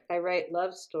 Right. I write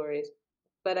love stories,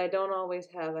 but I don't always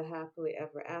have a happily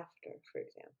ever after, for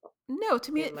example, No,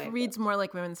 to me in it my reads books. more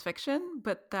like women's fiction,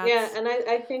 but Yeah, that's and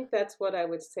I think that's what I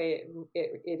would say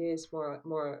it is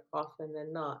more often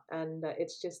than not, and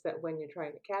it's just that when you're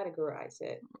trying to categorize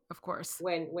it, of course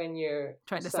when you're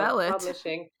trying to sell it.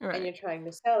 self-publishing and Right. you're trying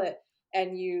to sell it,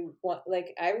 and you want,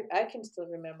 like, I can still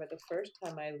remember the first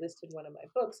time I listed one of my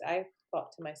books, I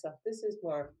thought to myself, this is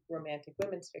more romantic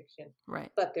women's fiction, Right.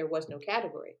 but there was no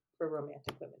category for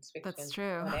romantic women's That's fiction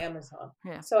true. on Amazon.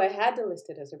 Yeah. So I had to list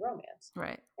it as a romance.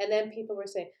 Right. And then people were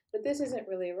saying, but this isn't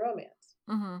really a romance.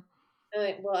 Mm-hmm. And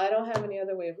like, well, I don't have any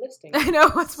other way of listing I it. know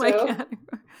what's my So category.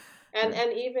 and Yeah.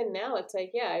 and even now it's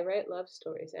like, yeah, I write love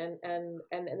stories, and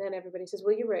then everybody says,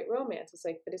 well, you write romance. It's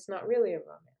like, but it's not really a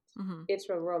romance. Mm-hmm. It's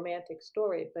a romantic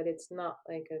story, but it's not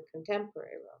like a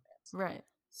contemporary romance. Right.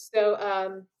 So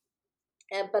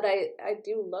and but I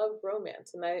do love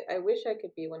romance, and I wish I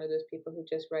could be one of those people who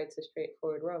just writes a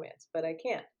straightforward romance, but I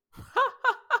can't.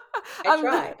 I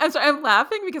try. I'm sorry, I'm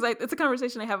laughing because it's a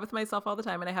conversation I have with myself all the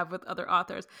time and I have with other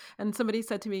authors. And somebody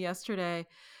said to me yesterday,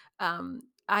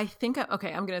 I think,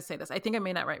 okay, I'm going to say this. I think I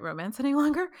may not write romance any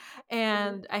longer. Hmm.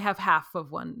 And I have half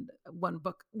of one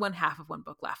book, one half of one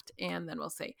book left. And then we'll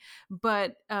see.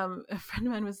 But a friend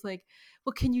of mine was like,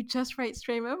 well, can you just write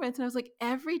straight romance? And I was like,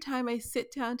 every time I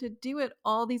sit down to do it,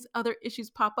 all these other issues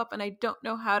pop up and I don't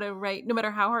know how to write, no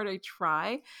matter how hard I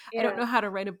try. I don't Yeah, know how to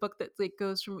write a book that like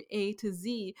goes from A to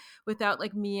Z without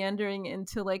like meandering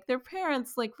into like their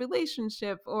parents' like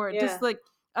relationship or just yeah. like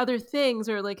other things,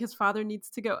 or like his father needs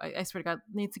to go, I swear to God,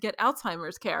 needs to get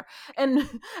Alzheimer's care. And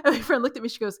my friend looked at me,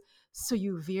 she goes, so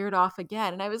you veered off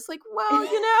again. And I was like, well, And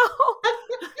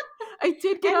I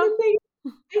did get off. the thing,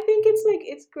 I think it's like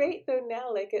it's great though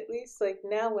now. Like at least like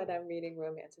now when I'm reading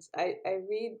romances, I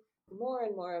read more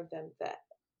and more of them that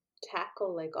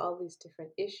tackle like all these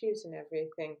different issues and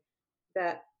everything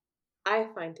that I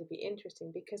find to be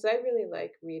interesting because I really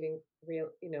like reading real,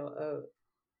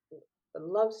 a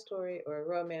love story or a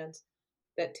romance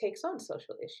that takes on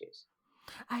social issues,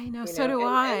 I know, you so know, do and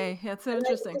I. That's so and I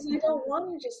interesting. because I don't want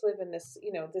to just live in this,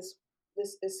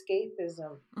 this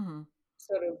escapism Hmm.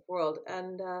 sort of world.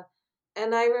 And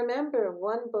I remember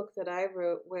one book that I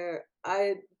wrote where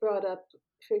I brought up,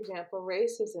 for example,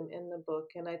 racism in the book,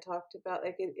 and I talked about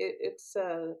like it's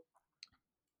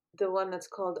the one that's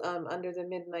called Under the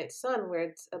Midnight Sun, where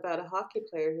it's about a hockey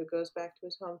player who goes back to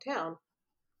his hometown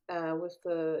with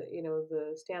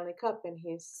the Stanley Cup, and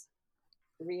he's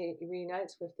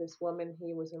reunites with this woman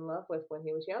he was in love with when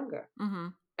he was younger, Hmm.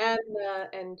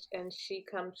 and she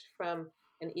comes from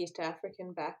an East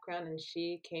African background, and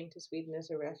she came to Sweden as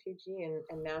a refugee,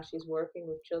 and now she's working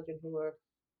with children who are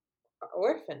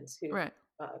orphans who Right.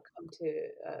 come to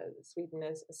Sweden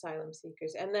as asylum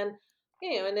seekers, and then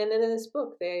and then in this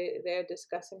book they're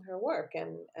discussing her work,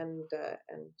 and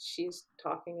she's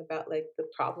talking about like the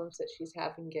problems that she's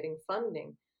having getting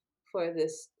funding for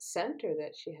this center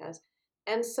that she has,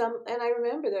 and I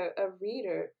remember a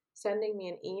reader sending me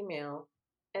an email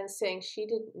and saying she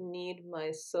didn't need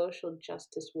my social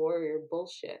justice warrior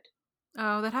bullshit.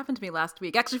 Oh, that happened to me last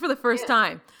week, actually, for the first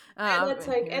time. And it's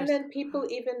like, and Here's, then people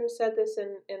even said this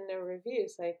in their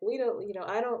reviews, like we don't,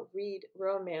 I don't read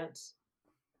romance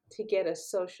to get a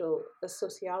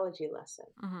sociology lesson.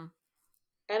 mhm.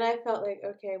 And I felt like,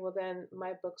 okay, well then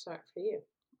my books aren't for you.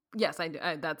 Yes,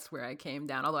 that's where I came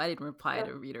down. Although I didn't reply Yeah,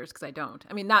 to readers because I don't.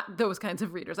 I mean, not those kinds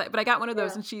of readers. But I got one of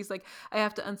those, yeah. and she's like, "I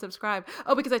have to unsubscribe."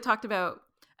 Oh, because I talked about.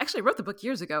 Actually, I wrote the book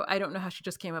years ago. I don't know how she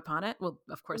just came upon it. Well,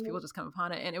 of course, Mhm, people just come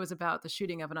upon it, and it was about the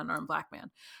shooting of an unarmed black man.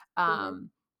 mhm,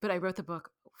 But I wrote the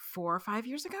book 4 or 5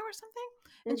 years ago or something,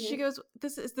 and she mhm. goes,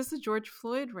 "This a George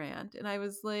Floyd rant?" And I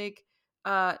was like,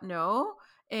 no."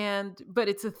 But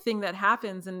it's a thing that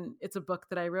happens, and it's a book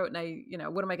that I wrote,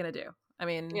 and what am I going to do? I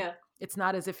mean, Yeah. it's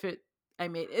not as if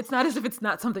it's not as if it's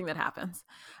not something that happens.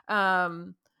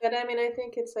 Um, But I mean, I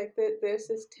think it's like there's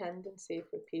this tendency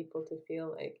for people to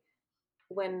feel like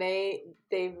when they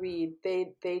read,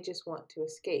 they just want to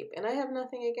escape, and I have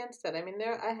nothing against that. I mean,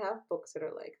 I have books that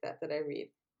are like that I read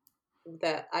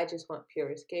that I just want pure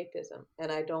escapism,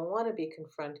 and I don't want to be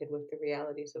confronted with the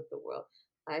realities of the world.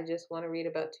 I just want to read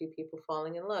about two people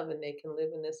falling in love, and they can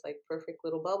live in this like perfect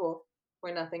little bubble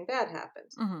where nothing bad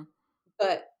happens. mhm.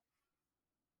 But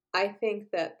I think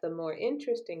that the more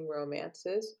interesting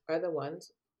romances are the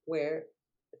ones where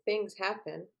things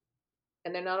happen,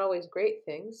 and they're not always great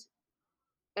things,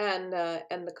 and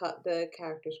the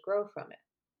characters grow from it.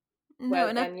 No, Well,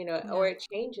 and and or yeah, it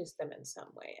changes them in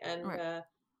some way, right,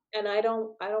 and I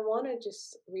don't want to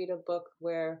just read a book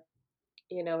where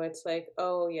it's like,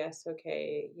 oh yes,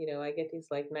 okay, I get these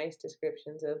like nice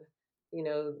descriptions of,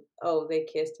 oh, they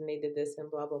kissed and they did this and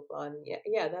blah blah blah, and yeah,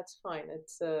 yeah, that's fine.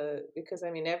 It's because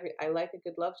I mean I like a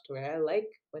good love story. I like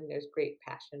when there's great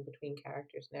passion between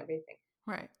characters and everything,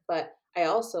 right, but I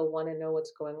also want to know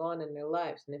what's going on in their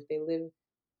lives, and if they live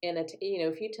in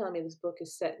if you tell me this book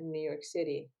is set in New York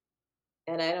City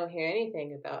and I don't hear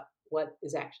anything about what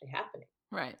is actually happening.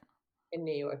 right. in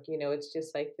New York. You know, it's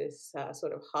just like this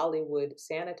sort of Hollywood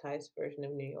sanitized version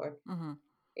of New York. Hmm.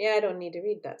 Yeah, I don't need to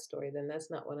read that story. Then that's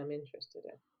not what I'm interested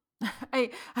in. I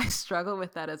struggle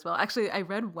with that as well. Actually, I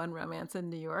read one romance in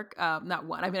New York. Not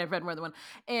one. I mean, I've read more than one.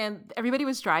 And everybody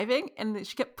was driving, and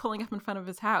she kept pulling up in front of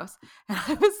his house, and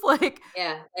I was like,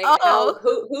 Yeah, like how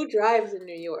 "Oh!" who drives in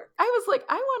New York I was like,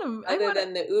 I other want to."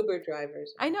 than the Uber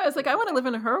drivers I and know. It's like things I like want to that?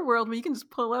 live in her world where you can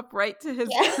just pull up right to his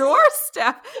Yeah.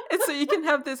 doorstep, and so you can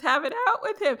have it out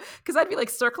with him. Because I'd be like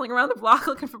circling around the block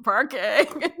looking for parking.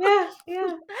 Yeah,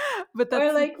 yeah. But Or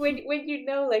that's like when you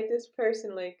know like this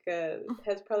person like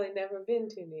has probably never been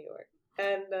to New York,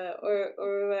 and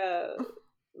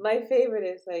my favorite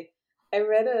is like I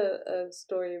read a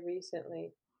story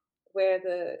recently where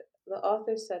the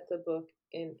author set the book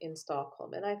in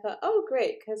Stockholm, and I thought, oh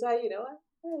great, because I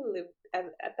lived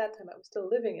at that time I was still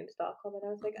living in Stockholm, and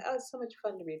I was like, oh, it's so much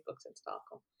fun to read books in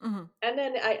Stockholm, Mhm. and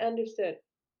then I understood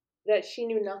that she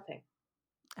knew nothing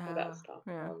about Yeah,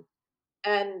 Stockholm.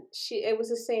 And it was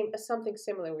the same something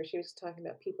similar where she was talking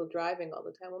about people driving all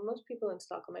the time. Well, most people in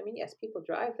Stockholm, I mean, yes, people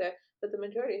drive there, but the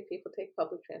majority of people take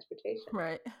public transportation.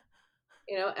 right.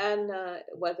 And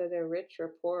whether they're rich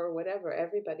or poor or whatever,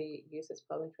 everybody uses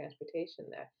public transportation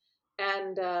there.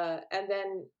 And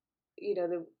then, you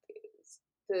know,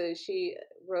 the she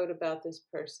wrote about this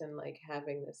person like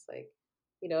having this like,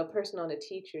 a person on a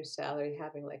teacher's salary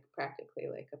having like practically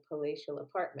like a palatial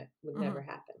apartment would never Mhm.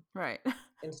 happen Right.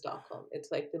 in Stockholm.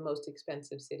 It's like the most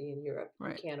expensive city in Europe. You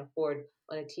Right. can't afford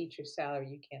on a teacher's salary,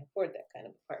 you can't afford that kind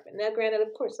of apartment. Now, granted,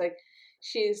 of course, like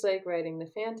she's like writing the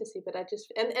fantasy, but I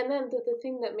just and then the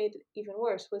thing that made it even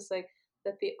worse was like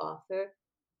that the author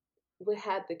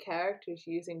had the characters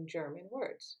using German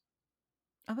words.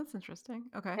 Oh, that's interesting.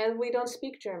 Okay. And we don't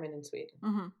speak German in Sweden.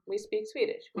 Mhm. We speak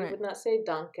Swedish. We Right. would not say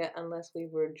danke unless we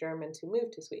were Germans who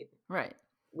moved to Sweden. Right.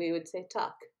 We would say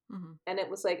tak. Mhm. And it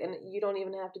was like, and you don't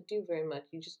even have to do very much.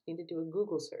 You just need to do a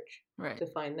Google search Right. to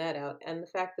find that out. And the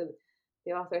fact that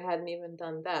the author hadn't even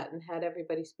done that and had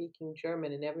everybody speaking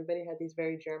German and everybody had these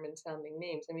very German sounding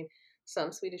names. I mean,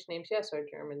 some Swedish names, yes, are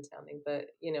German sounding,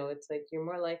 but it's like you're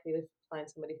more likely to find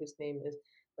somebody whose name is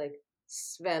like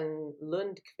Sven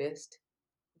Lundqvist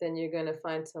than you're going to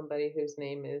find somebody whose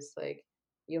name is like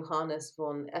Johannes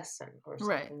von Essen or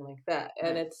Right. something like that.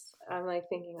 And Right. I'm like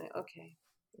thinking like, okay,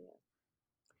 yeah.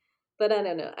 But I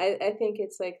don't know. I think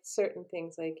it's like certain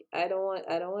things like I don't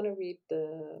want to read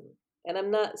and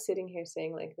I'm not sitting here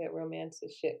saying like that romance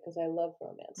is shit because I love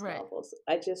romance Right. novels.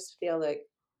 I just feel like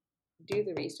do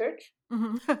the research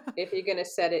Mhm. if you're going to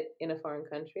set it in a foreign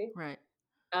country. Right.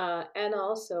 And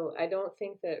also, I don't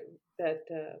think that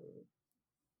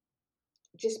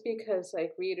just because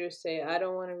like readers say I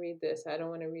don't want to read this, I don't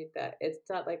want to read that. It's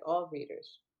not like all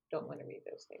readers don't want to read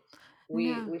those things.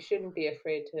 We No. we shouldn't be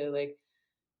afraid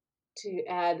to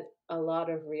add a lot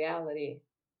of reality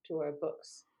to our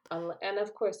books. And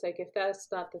of course, like if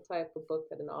that's not the type of book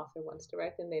that an author wants to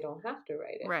write, then they don't have to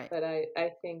write it. Right. But I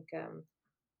think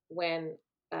when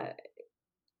uh,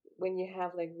 when you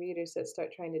have like readers that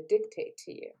start trying to dictate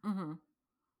to you Mhm.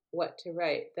 what to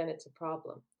write, then it's a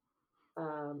problem.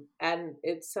 And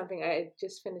it's something I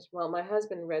just finished. Well, my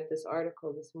husband read this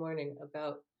article this morning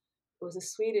about it was a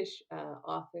Swedish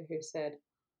author who said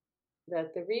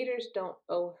that the readers don't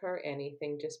owe her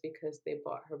anything just because they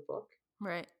bought her book.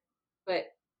 Right.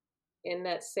 But in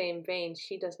that same vein,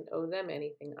 she doesn't owe them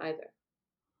anything either,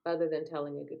 other than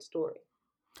telling a good story.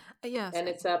 Yes. And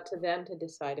it's up to them to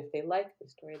decide if they like the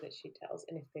story that she tells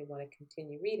and if they want to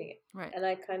continue reading it. Right. And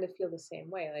I kind of feel the same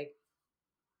way. Like,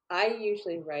 I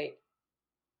usually write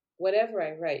whatever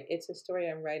I write, it's a story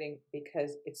I'm writing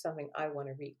because it's something I want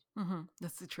to read. Mhm.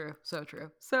 That's true. So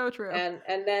true. So true. And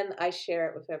then I share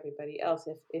it with everybody else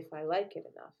if I like it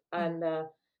enough. Mm. And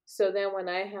so then when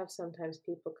I have sometimes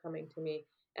people coming to me,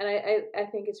 and I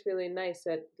think it's really nice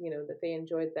that that they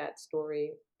enjoyed that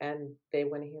story and they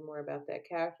want to hear more about that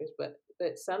characters. But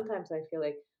sometimes I feel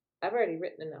like I've already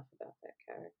written enough about that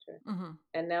character, Mhm.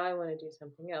 and now I want to do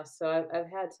something else. So I've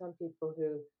had some people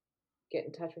who get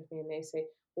in touch with me and they say,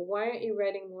 "Well, why aren't you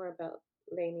writing more about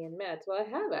Lainey and Mads?" Well, I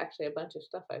have actually a bunch of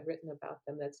stuff I've written about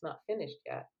them that's not finished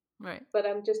yet, Right. but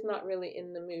I'm just not really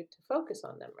in the mood to focus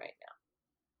on them right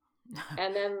now.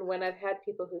 And then when I've had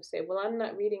people who say, "Well, I'm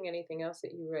not reading anything else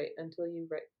that you write until you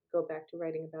go back to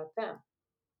writing about them."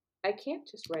 I can't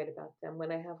just write about them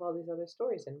when I have all these other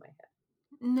stories in my head.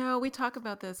 No, we talk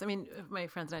about this. I mean, my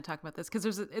friends and I talk about this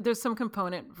because there's some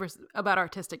component about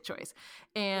artistic choice,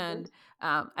 Mhm. and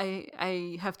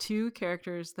I have two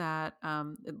characters that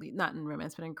not in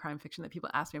romance but in crime fiction that people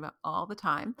ask me about all the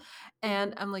time,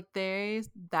 and Mhm. I'm like,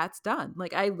 that's done.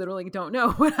 Like, I literally don't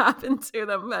know what happened to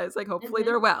them. I was like, hopefully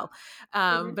they're Mhm. well.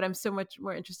 Mhm. But I'm so much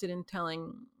more interested in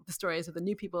telling the stories of the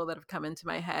new people that have come into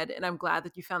my head, and I'm glad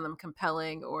that you found them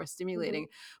compelling or Mhm. stimulating.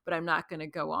 But I'm not going to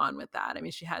go on with that. I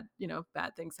mean, she had,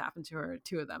 bad things happen to her,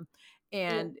 two of them,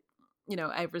 Yeah. and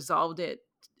I've resolved it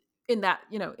in that,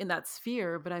 in that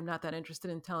sphere, but I'm not that interested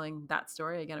in telling that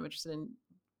story again. I'm interested in,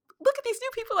 look at these new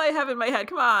people I have in my head.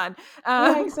 Come on.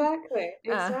 Yeah, Um, exactly.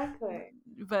 uh, Exactly.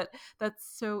 but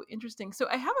that's so interesting. So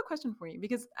I have a question for you,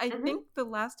 because I Mhm. think the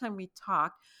last time we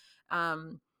talked,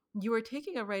 you were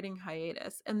taking a writing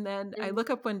hiatus, and then I Mhm. look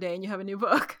up one day and you have a new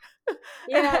book, and,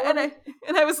 Yeah, and well, I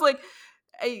and I was like,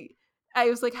 I I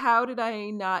was like, how did I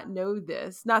not know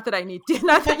this? Not that I need to,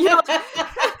 not that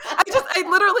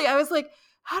I was like,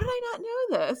 how did I not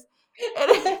know this?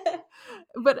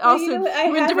 But well, you also, know what? I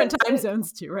we're in different haven't. time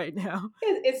zones too right now.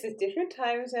 It's a different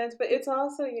time zones, but it's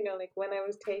also, like when I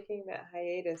was taking that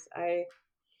hiatus, I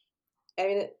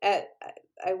mean,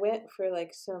 I went for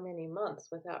like so many months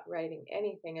without writing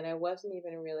anything, and I wasn't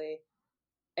even really.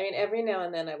 I mean, every now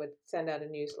and then I would send out a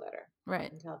newsletter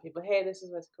Right. and tell people, "Hey, this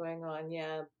is what's going on."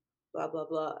 Yeah, blah blah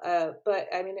blah. But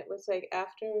I mean, it was like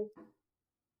after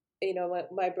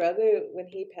my brother, when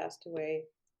he passed away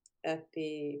at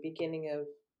the beginning of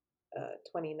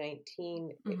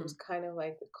 2019, it Hmm. was kind of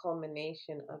like the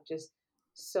culmination of just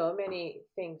so many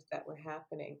things that were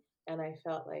happening. And I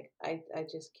felt like I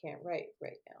just can't write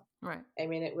right now. Right. I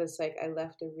mean, it was like I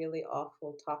left a really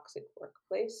awful, toxic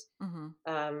workplace Hmm.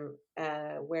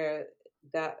 where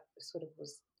that sort of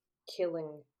was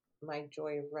killing my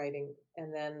joy of writing.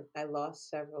 And then I lost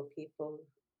several people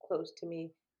close to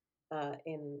me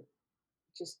in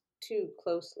just too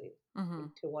closely Hmm.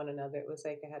 to one another. It was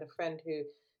like I had a friend who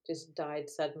just died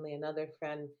suddenly, another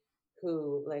friend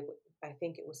who, like, I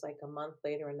think it was like a month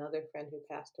later, another friend who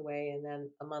passed away, and then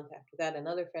a month after that,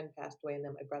 another friend passed away, and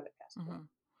then my brother passed away. Hmm.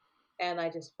 And I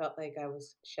just felt like I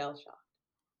was shell shocked.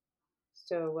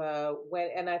 So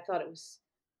and I thought it was,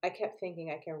 I kept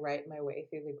thinking I can write my way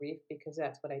through the grief because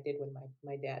that's what I did when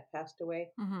my dad passed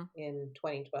away Hmm. in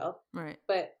 2012. Right.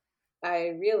 But I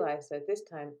realized that this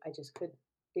time I just couldn't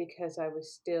because I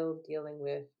was still dealing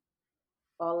with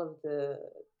all of the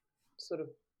sort of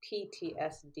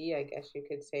PTSD, I guess you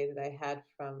could say, that I had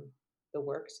from the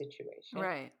work situation.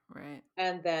 Right. Right.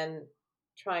 And then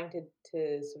trying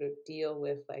to sort of deal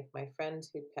with like my friends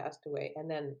who'd passed away and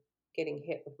then getting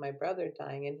hit with my brother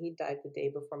dying, and he died the day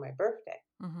before my birthday.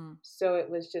 Hmm. So it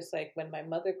was just like when my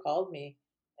mother called me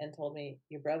and told me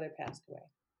your brother passed away,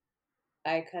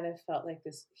 I kind of felt like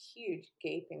this huge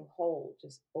gaping hole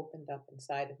just opened up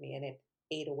inside of me and it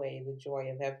ate away the joy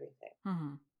of everything.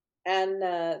 Hmm.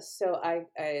 And so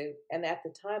and at the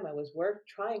time I was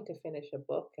trying to finish a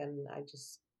book, and I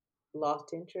just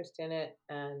lost interest in it,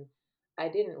 and I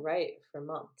didn't write for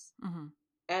months. Hmm.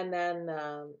 And then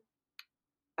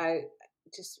I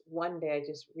just one day I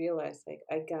just realized like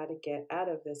I got to get out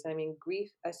of this. I mean,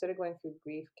 grief. I started going through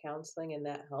grief counseling, and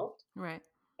that helped. Right.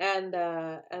 And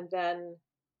then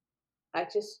I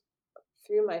just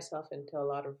threw myself into a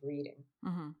lot of reading.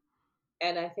 Hmm.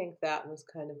 And I think that was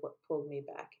kind of what pulled me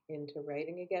back into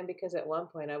writing again, because at one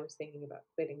point I was thinking about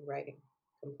quitting writing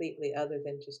completely, other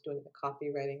than just doing the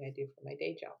copywriting I do for my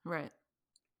day job. Right.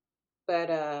 But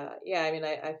yeah, I mean,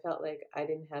 I felt like I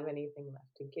didn't have anything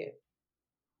left to give.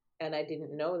 And I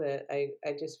didn't know that. I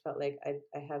just felt like I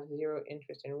have zero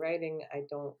interest in writing. I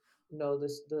don't know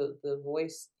this, the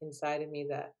voice inside of me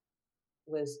that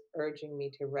was urging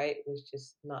me to write was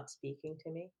just not speaking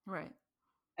to me. Right.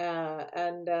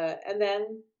 And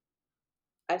then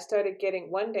I started getting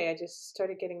one day I just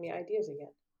started getting the ideas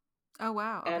again. Oh,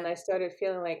 wow. And Okay. I started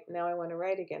feeling like now I want to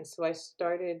write again. So I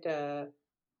started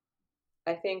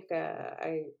I think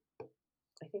I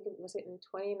think it was it in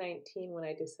 2019 when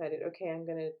I decided, okay, I'm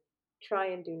going to try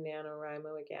and do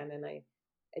NaNoWriMo again, and I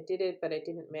did it, but I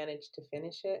didn't manage to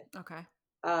finish it. Okay.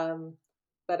 Um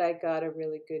but I got a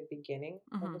really good beginning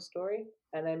of a Hmm. story,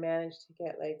 and I managed to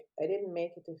get like I didn't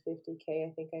make it to 50K.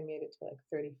 I think I made it to like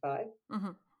 35.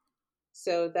 Hmm.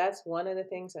 So that's one of the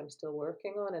things I'm still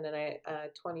working on. And then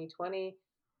 2020,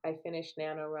 I finished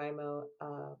NaNoWriMo,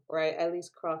 or I at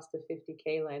least crossed the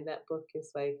 50K line. That book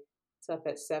is like, it's up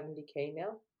at 70K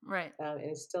now. Right. And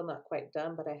it's still not quite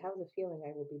done, but I have the feeling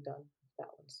I will be done with that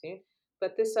one soon.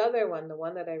 But this other one, the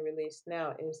one that I released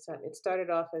now, it started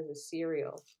off as a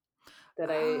serial that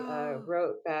I Oh,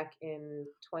 wrote back in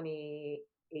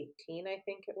 2018, I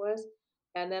think it was.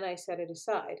 And then I set it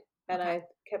aside. And okay. I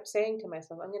kept saying to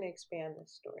myself, I'm going to expand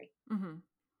this story. Hmm.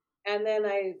 And then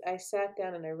I sat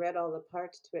down and I read all the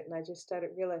parts to it, and I just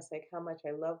started realize like how much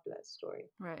I loved that story.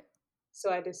 Right. So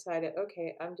I decided,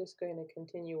 okay, I'm just going to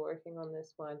continue working on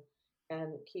this one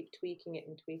and keep tweaking it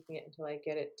until I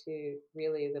get it to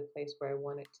really the place where I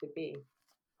want it to be.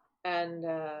 And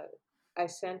I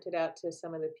sent it out to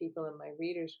some of the people in my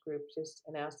readers group just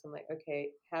and asked them like, okay,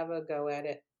 have a go at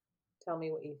it. Tell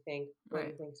me what you think. What do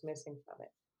Right. you think's missing from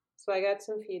it? So I got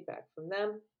some feedback from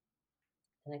them,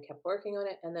 and I kept working on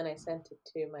it. And then I sent it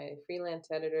to my freelance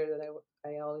editor that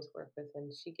I always work with,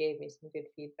 and she gave me some good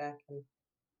feedback.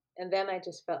 And then I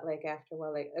just felt like after a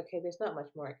while, like, okay, there's not much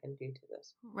more I can do to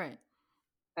this. Right.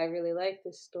 I really like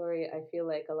this story. I feel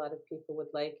like a lot of people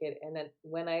would like it. And then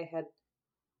when I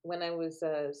was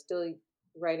still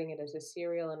writing it as a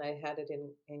serial and I had it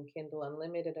in Kindle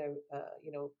Unlimited, it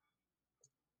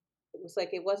was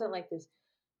like it wasn't like this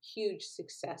huge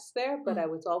success there, but I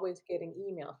Mm. was always getting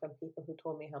email from people who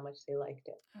told me how much they liked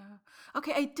it.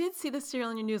 Okay, I did see the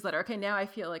serial in your newsletter. Okay, now I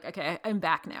feel like, okay, I'm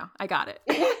back now. I got it.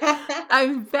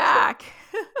 I'm back.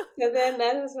 So then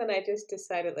that was when I just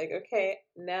decided, like, okay,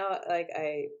 now, like,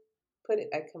 I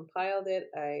compiled it,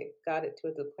 I got it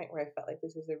to the point where I felt like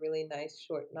this is a really nice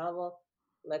short novel.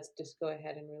 Let's just go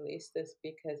ahead and release this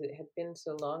because it had been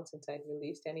so long since I'd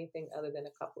released anything other than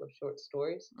a couple of short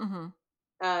stories. Hmm.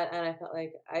 And I felt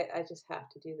like I just have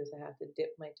to do this. I have to dip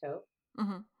my toe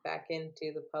Hmm. back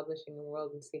into the publishing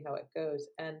world and see how it goes.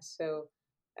 And so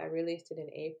I released it in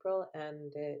April,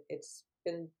 and it's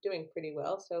been doing pretty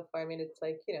well so far. I mean, it's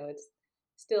like it's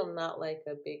still not like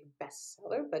a big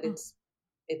bestseller, but it's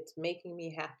making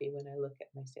me happy when I look at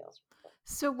my sales report.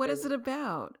 So, what is So it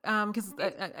about? Because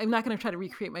it's I'm not going to try to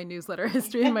recreate my newsletter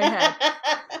history in my head.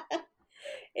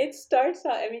 it starts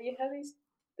out. I mean, you have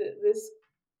this.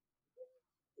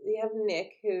 You have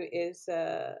Nick, who is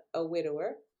a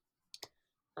widower.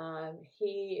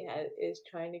 Is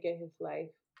trying to get his life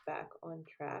back on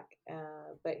track,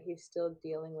 but he's still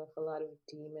dealing with a lot of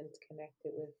demons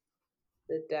connected with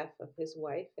the death of his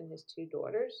wife and his two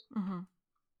daughters. Hmm.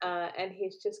 And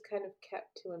he's just kind of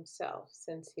kept to himself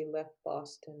since he left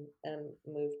Boston and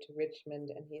moved to Richmond.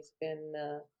 And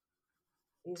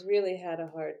he's really had a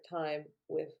hard time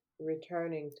with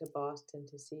returning to Boston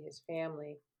to see his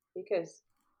family because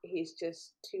he's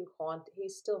just too haunted.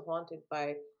 He's still haunted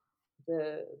by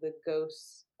the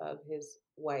ghosts of his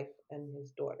wife and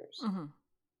his daughters. Hmm.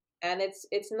 And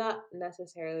it's not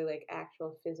necessarily like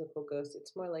actual physical ghosts.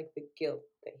 It's more like the guilt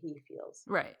that he feels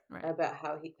Right. Right. about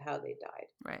how they died.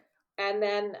 Right. And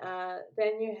then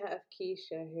you have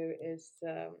Keisha, who is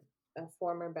a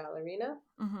former ballerina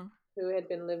Hmm. who had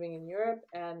been living in Europe,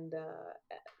 and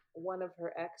one of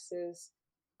her exes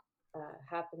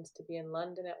happens to be in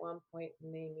London at one point,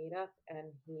 and they meet up,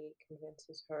 and he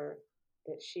convinces her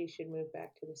that she should move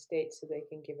back to the States so they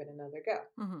can give it another go.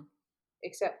 Hmm.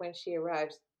 Except when she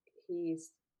arrives,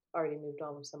 he's already moved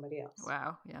on with somebody else.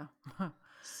 Wow. Yeah.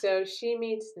 So she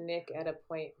meets Nick at a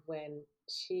point when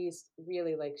she's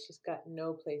really like she's got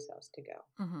no place else to go.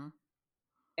 Hmm.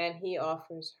 And he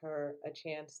offers her a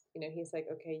chance. He's like,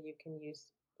 okay, you can use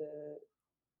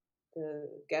the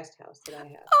guest house that I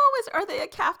have. Oh, are they a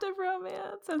captive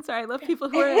romance? I'm sorry. I love people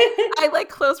who are. I like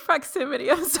close proximity.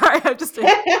 I'm sorry. I'm just because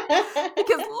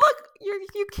look,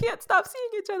 you can't stop seeing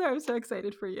each other. I'm so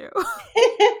excited for you.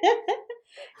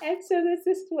 And so this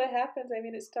is what happens. I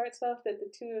mean, it starts off that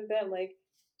the two of them, like,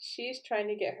 she's trying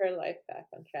to get her life back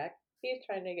on track. He's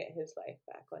trying to get his life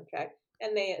back on track.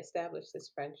 And they establish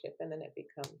this friendship, and then it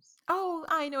becomes Oh,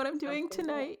 I know what I'm doing something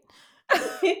more. tonight.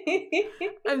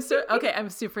 Okay. I'm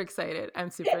super excited. I'm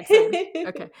super excited.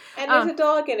 Okay. And there's a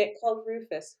dog in it called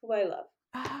Rufus, who I love.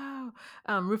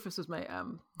 Oh, Rufus was my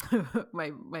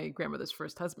my grandmother's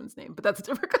first husband's name, but that's a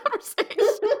different conversation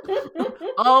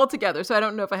altogether. So I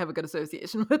don't know if I have a good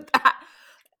association with that.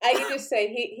 I can just say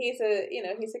he's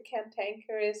a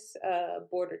cantankerous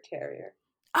border terrier.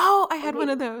 Oh, I And had one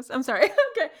of those. I'm sorry.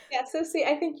 Okay. yeah. So see,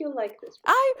 I think you'll like this.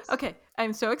 Okay.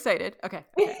 I'm so excited. Okay.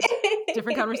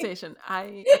 Different conversation.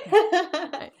 Okay.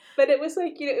 But it was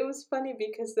like it was funny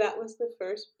because that was the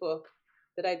first book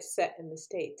that I'd set in the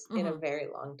States in a very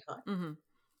long time. Mm-hmm.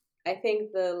 I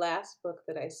think the last book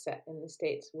that I set in the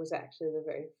States was actually the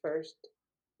very first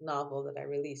novel that I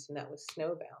released, and that was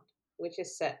Snowbound, which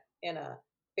is set in a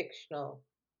fictional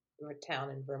town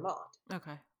in Vermont.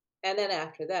 Okay. And then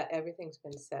after that, everything's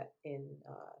been set in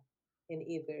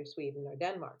either Sweden or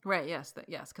Denmark. Right. Yes.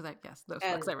 Yes. Because those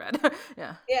books And I read.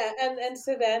 Yeah. yeah, and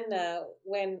so then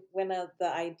when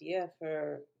the idea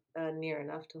for Near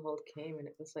Enough to Hold came, and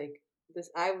it was like this,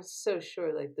 I was so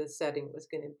sure like the setting was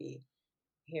going to be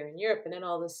here in Europe, and then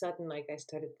all of a sudden, like I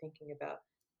started thinking about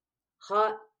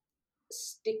hot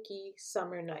sticky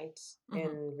summer nights Mm-hmm.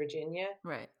 in Virginia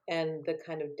Right. and the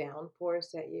kind of downpours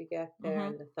that you get there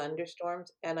Mm-hmm. and the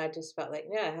thunderstorms. And I just felt like,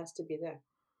 yeah, it has to be there.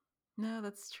 No,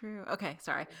 that's true. Okay,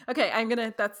 sorry. Okay,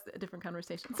 that's a different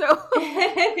conversation. So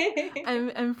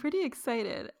I'm pretty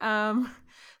excited.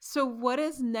 So what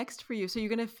is next for you? So you're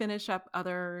gonna finish up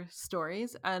other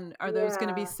stories, and are those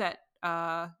gonna be Yeah. set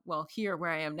well here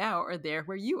where I am now or there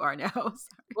where you are now?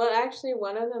 Sorry. Well, actually,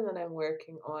 one of them that I'm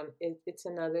working on, it's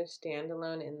another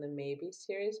standalone in the Maybe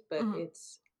series, but Mm-hmm.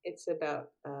 it's about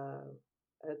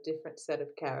a different set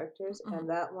of characters, Mm-hmm. and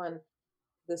that one,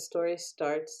 the story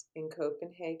starts in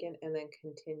Copenhagen and then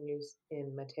continues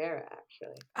in Matera,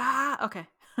 actually. Ah, okay.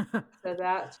 So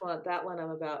that one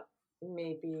I'm about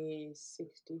maybe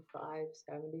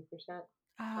 65-70%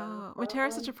 Oh, Matera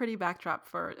is such on. a pretty backdrop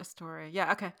for a story.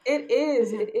 Yeah, okay. It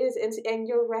is, and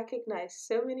you'll recognize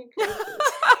so many places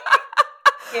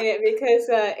in it because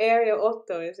Area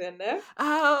Otto is in there,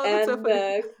 Oh, that's so and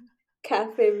funny.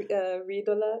 Cafe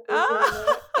Ridola is in there,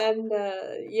 Ah! and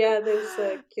yeah, there's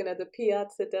the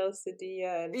Piazza del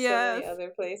Sedia and so many Yes. other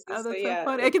Oh, places. So that's so yeah,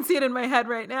 funny. I can it's see it in my head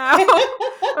right now.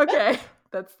 Okay.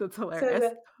 That's so hilarious.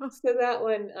 that so that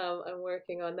one I'm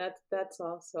working on. That's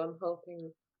also I'm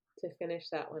hoping to finish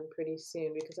that one pretty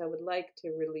soon because I would like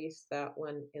to release that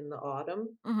one in the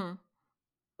autumn. Mhm.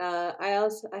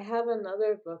 I have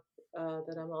another book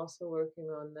that I'm also working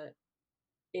on that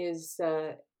is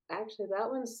actually that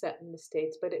one's set in the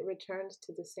States, but it returns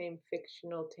to the same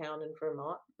fictional town in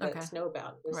Vermont that Okay.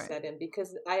 Snowbound was Right. set in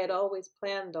because I had always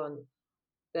planned on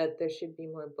that there should be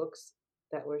more books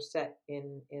that were set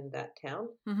in that town,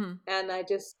 Mhm. and I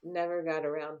just never got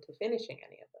around to finishing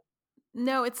any of them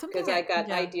No, it's something because I I got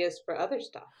yeah. ideas for other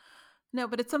stuff. No,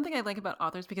 but it's something I like about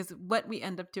authors because what we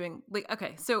end up doing, like,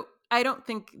 okay, so I don't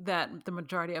think that the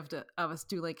majority of us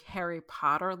do like Harry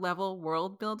Potter level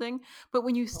world building, but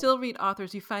when you Oh, still read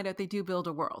authors, you find out they do build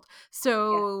a world. yeah,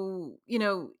 So,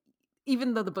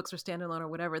 even though the books are standalone or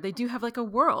whatever, they do have like a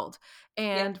world, yeah,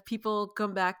 and people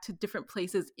come back to different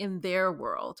places in their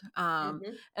world. hmm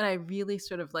And I really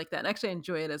sort of like that. And actually, I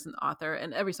enjoy it as an author.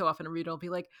 And every so often, a reader will be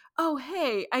like, "Oh,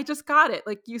 hey, I just got it.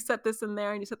 Like you set this in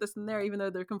there and you set this in there, even though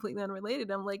they're completely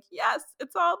unrelated." I'm like, "Yes,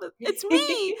 it's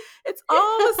me. It's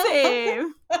all the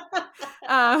same."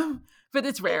 But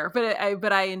it's rare.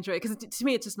 But I enjoy it because to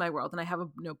me it's just my world, and I have a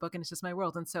notebook and it's just my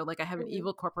world. And so like I have an hmm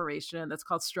evil corporation that's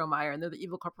called Strohmeyer, and they're the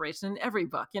evil corporation in every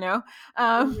book,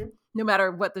 hmm no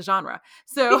matter what the genre.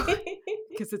 So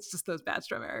because it's just those bad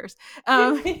Strohmeyers.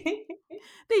 Um,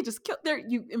 they just kill. They're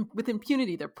you with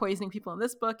impunity. They're poisoning people in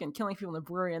this book and killing people in the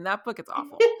brewery in that book. It's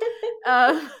awful.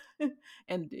 Uh,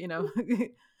 and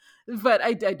but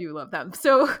I do love them.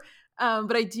 So,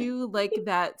 but I do like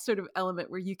that sort of element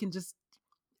where you can just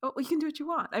you can do what you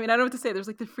want. I mean, I don't know what to say. There's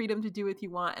like the freedom to do what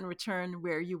you want and return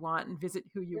where you want and visit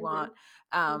who you want,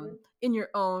 hmm hmm in your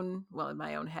own, well, in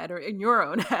my own head or in your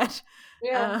own head.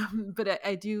 Yeah. But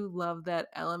I do love that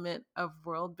element of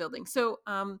world building. So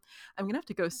I'm gonna have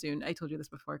to go soon. I told you this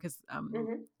before because hmm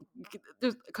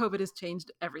COVID has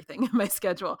changed everything in my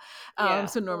schedule. Yeah.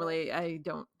 So Yeah. normally I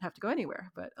don't have to go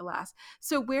anywhere, but alas.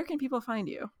 So where can people find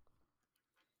you?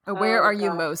 Or where are Oh you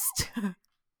gosh. most?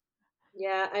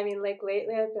 Yeah. I mean, like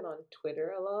lately, I've been on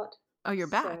Twitter a lot. Oh, you're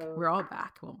back. So We're all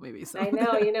back. Well, maybe some. I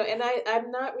know, and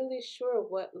I'm not really sure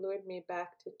what lured me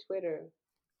back to Twitter.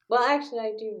 Well, actually,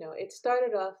 I do know. It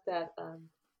started off that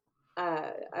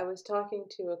I was talking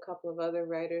to a couple of other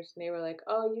writers, and they were like,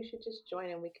 "Oh, you should just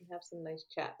join, and we can have some nice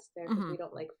chats there because Hmm. we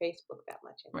don't like Facebook that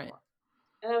much Right. anymore."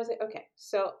 And I was like, "Okay."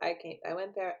 So I came. I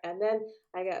went there, and then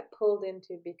I got pulled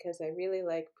into because I really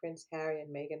like Prince Harry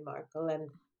and Meghan Markle, and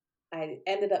I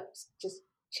ended up just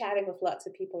chatting with lots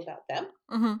of people about them.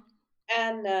 Hmm.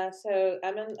 And so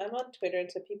I'm on Twitter,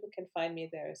 and so people can find me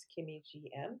there as Kimmy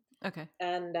GM, Okay.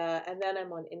 and then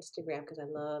I'm on Instagram because I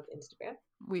love Instagram.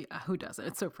 We who doesn't?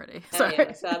 It's so pretty. And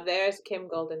Sorry. so I'm there as Kim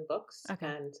Golden Books, Okay.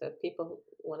 and so if people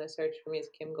want to search for me as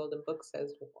Kim Golden Books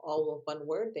as all one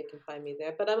word, they can find me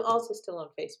there. But I'm also still on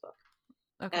Facebook,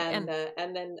 Okay. and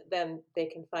And then they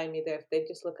can find me there if they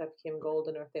just look up Kim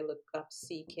Golden or if they look up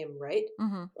C Kim Wright,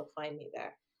 hmm they'll find me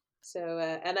there. So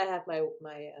and I have my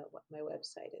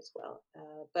website as well.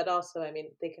 But also, I mean,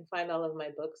 they can find all of my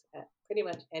books at pretty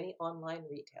much any online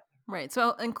retailer. right. So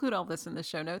I'll include all this in the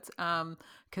show notes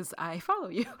because I follow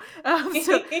you.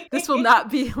 So this will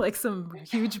not be like some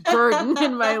huge burden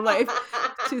in my life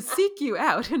to seek you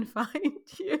out and find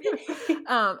you.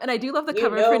 And I do love the You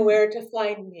cover for. know where to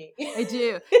find me. I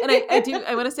do, and I do.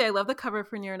 I want to say I love the cover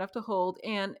for Near Enough to Hold.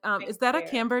 And is Thank that a you.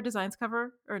 Camber Designs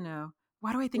cover or no?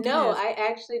 Why do I think it No, is? I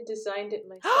actually designed it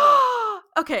myself.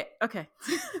 Okay, okay.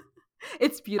 It's I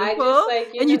just beautiful,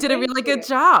 like, and you did a thank really good you.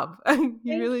 job. You Thank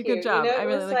really good you. job. I It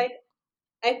really was like it.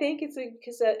 like, I think it's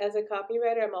because as a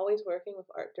copywriter, I'm always working with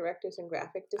art directors and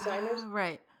graphic designers. Ah,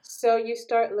 right. So you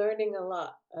start learning a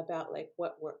lot about like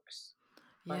what works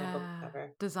on a book Yeah.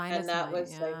 cover. Design And is that my,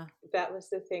 was like, yeah. that was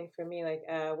the thing for me. Like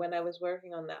when I was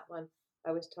working on that one,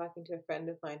 I was talking to a friend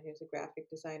of mine who's a graphic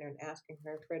designer and asking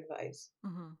her for advice.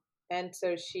 Hmm. And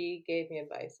so she gave me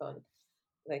advice on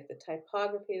like the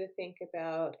typography to think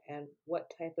about and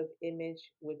what type of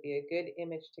image would be a good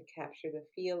image to capture the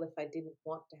feel if I didn't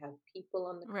want to have people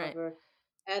on the Right. cover.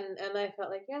 And I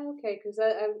felt like, yeah, okay, because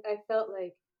I felt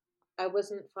like I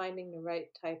wasn't finding the right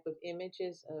type of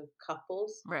images of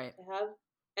couples Right. to have.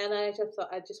 And I just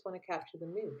thought, I just want to capture the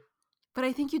mood. But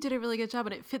I think you did a really good job,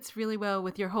 and it fits really well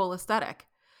with your whole aesthetic.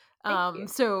 Thank you.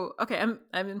 So okay,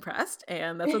 I'm impressed,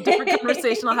 and that's a different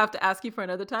conversation I'll have to ask you for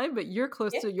another time. But you're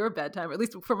close Yeah. to your bedtime, or at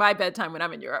least for my bedtime when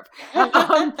I'm in Europe.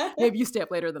 Maybe you stay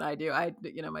up later than I do.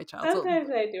 My child. So, Sometimes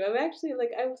I do. I'm actually like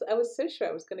I was so sure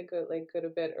I was gonna go to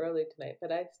bed early tonight,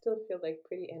 but I still feel like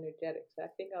pretty energetic. So I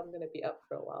think I'm gonna be up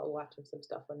for a while watching some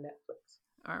stuff on Netflix.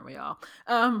 aren't we all?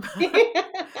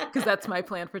 Because that's my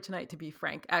plan for tonight. To be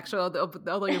frank, actually,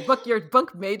 although your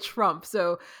book may trump,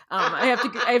 so I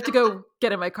have to go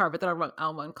get in my car, but then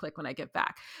I'll one click when I get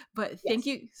back. But thank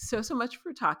Yes. you so much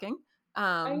for talking. Oh,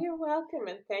 Um, you're welcome,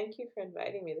 and thank you for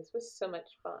inviting me. This was so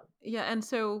much fun. yeah, and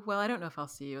so well, I don't know if I'll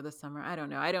see you this summer. I don't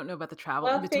know. I don't know about the travel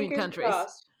in Well, between fingers countries.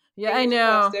 crossed. Yeah, I Fingers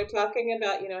crossed. know. They're talking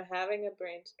about, having a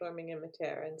brainstorming in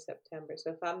Matera in September.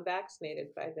 So if I'm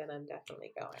vaccinated by then, I'm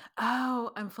definitely going.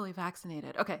 Oh, I'm fully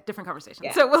vaccinated. Okay, different conversation.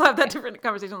 Yeah. So we'll have that Yeah. different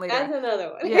conversation later. That's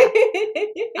another one.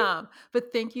 Yeah.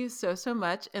 But thank you so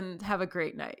much, and have a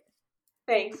great night.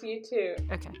 Thanks, you too.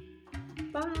 Okay.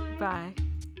 Bye. Bye.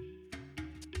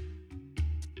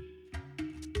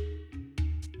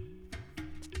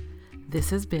 This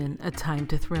has been A Time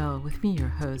to Thrill with me, your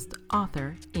host,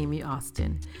 author Aime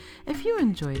Austin. If you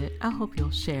enjoyed it, I hope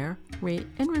you'll share, rate,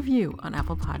 and review on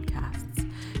Apple Podcasts.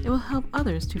 It will help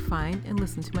others to find and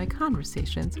listen to my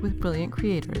conversations with brilliant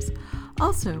creators.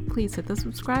 Also, please hit the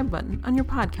subscribe button on your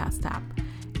podcast app.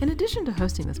 In addition to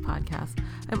hosting this podcast,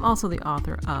 I'm also the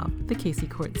author of the Casey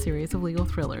Court series of legal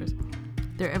thrillers.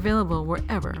 They're available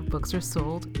wherever books are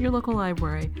sold, your local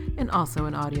library, and also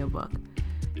an audiobook.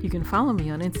 You can follow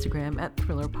me on Instagram at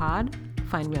ThrillerPod,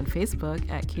 find me on Facebook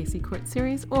at Casey Court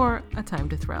Series or A Time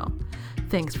to Thrill.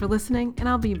 Thanks for listening, and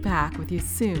I'll be back with you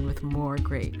soon with more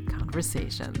great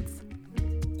conversations.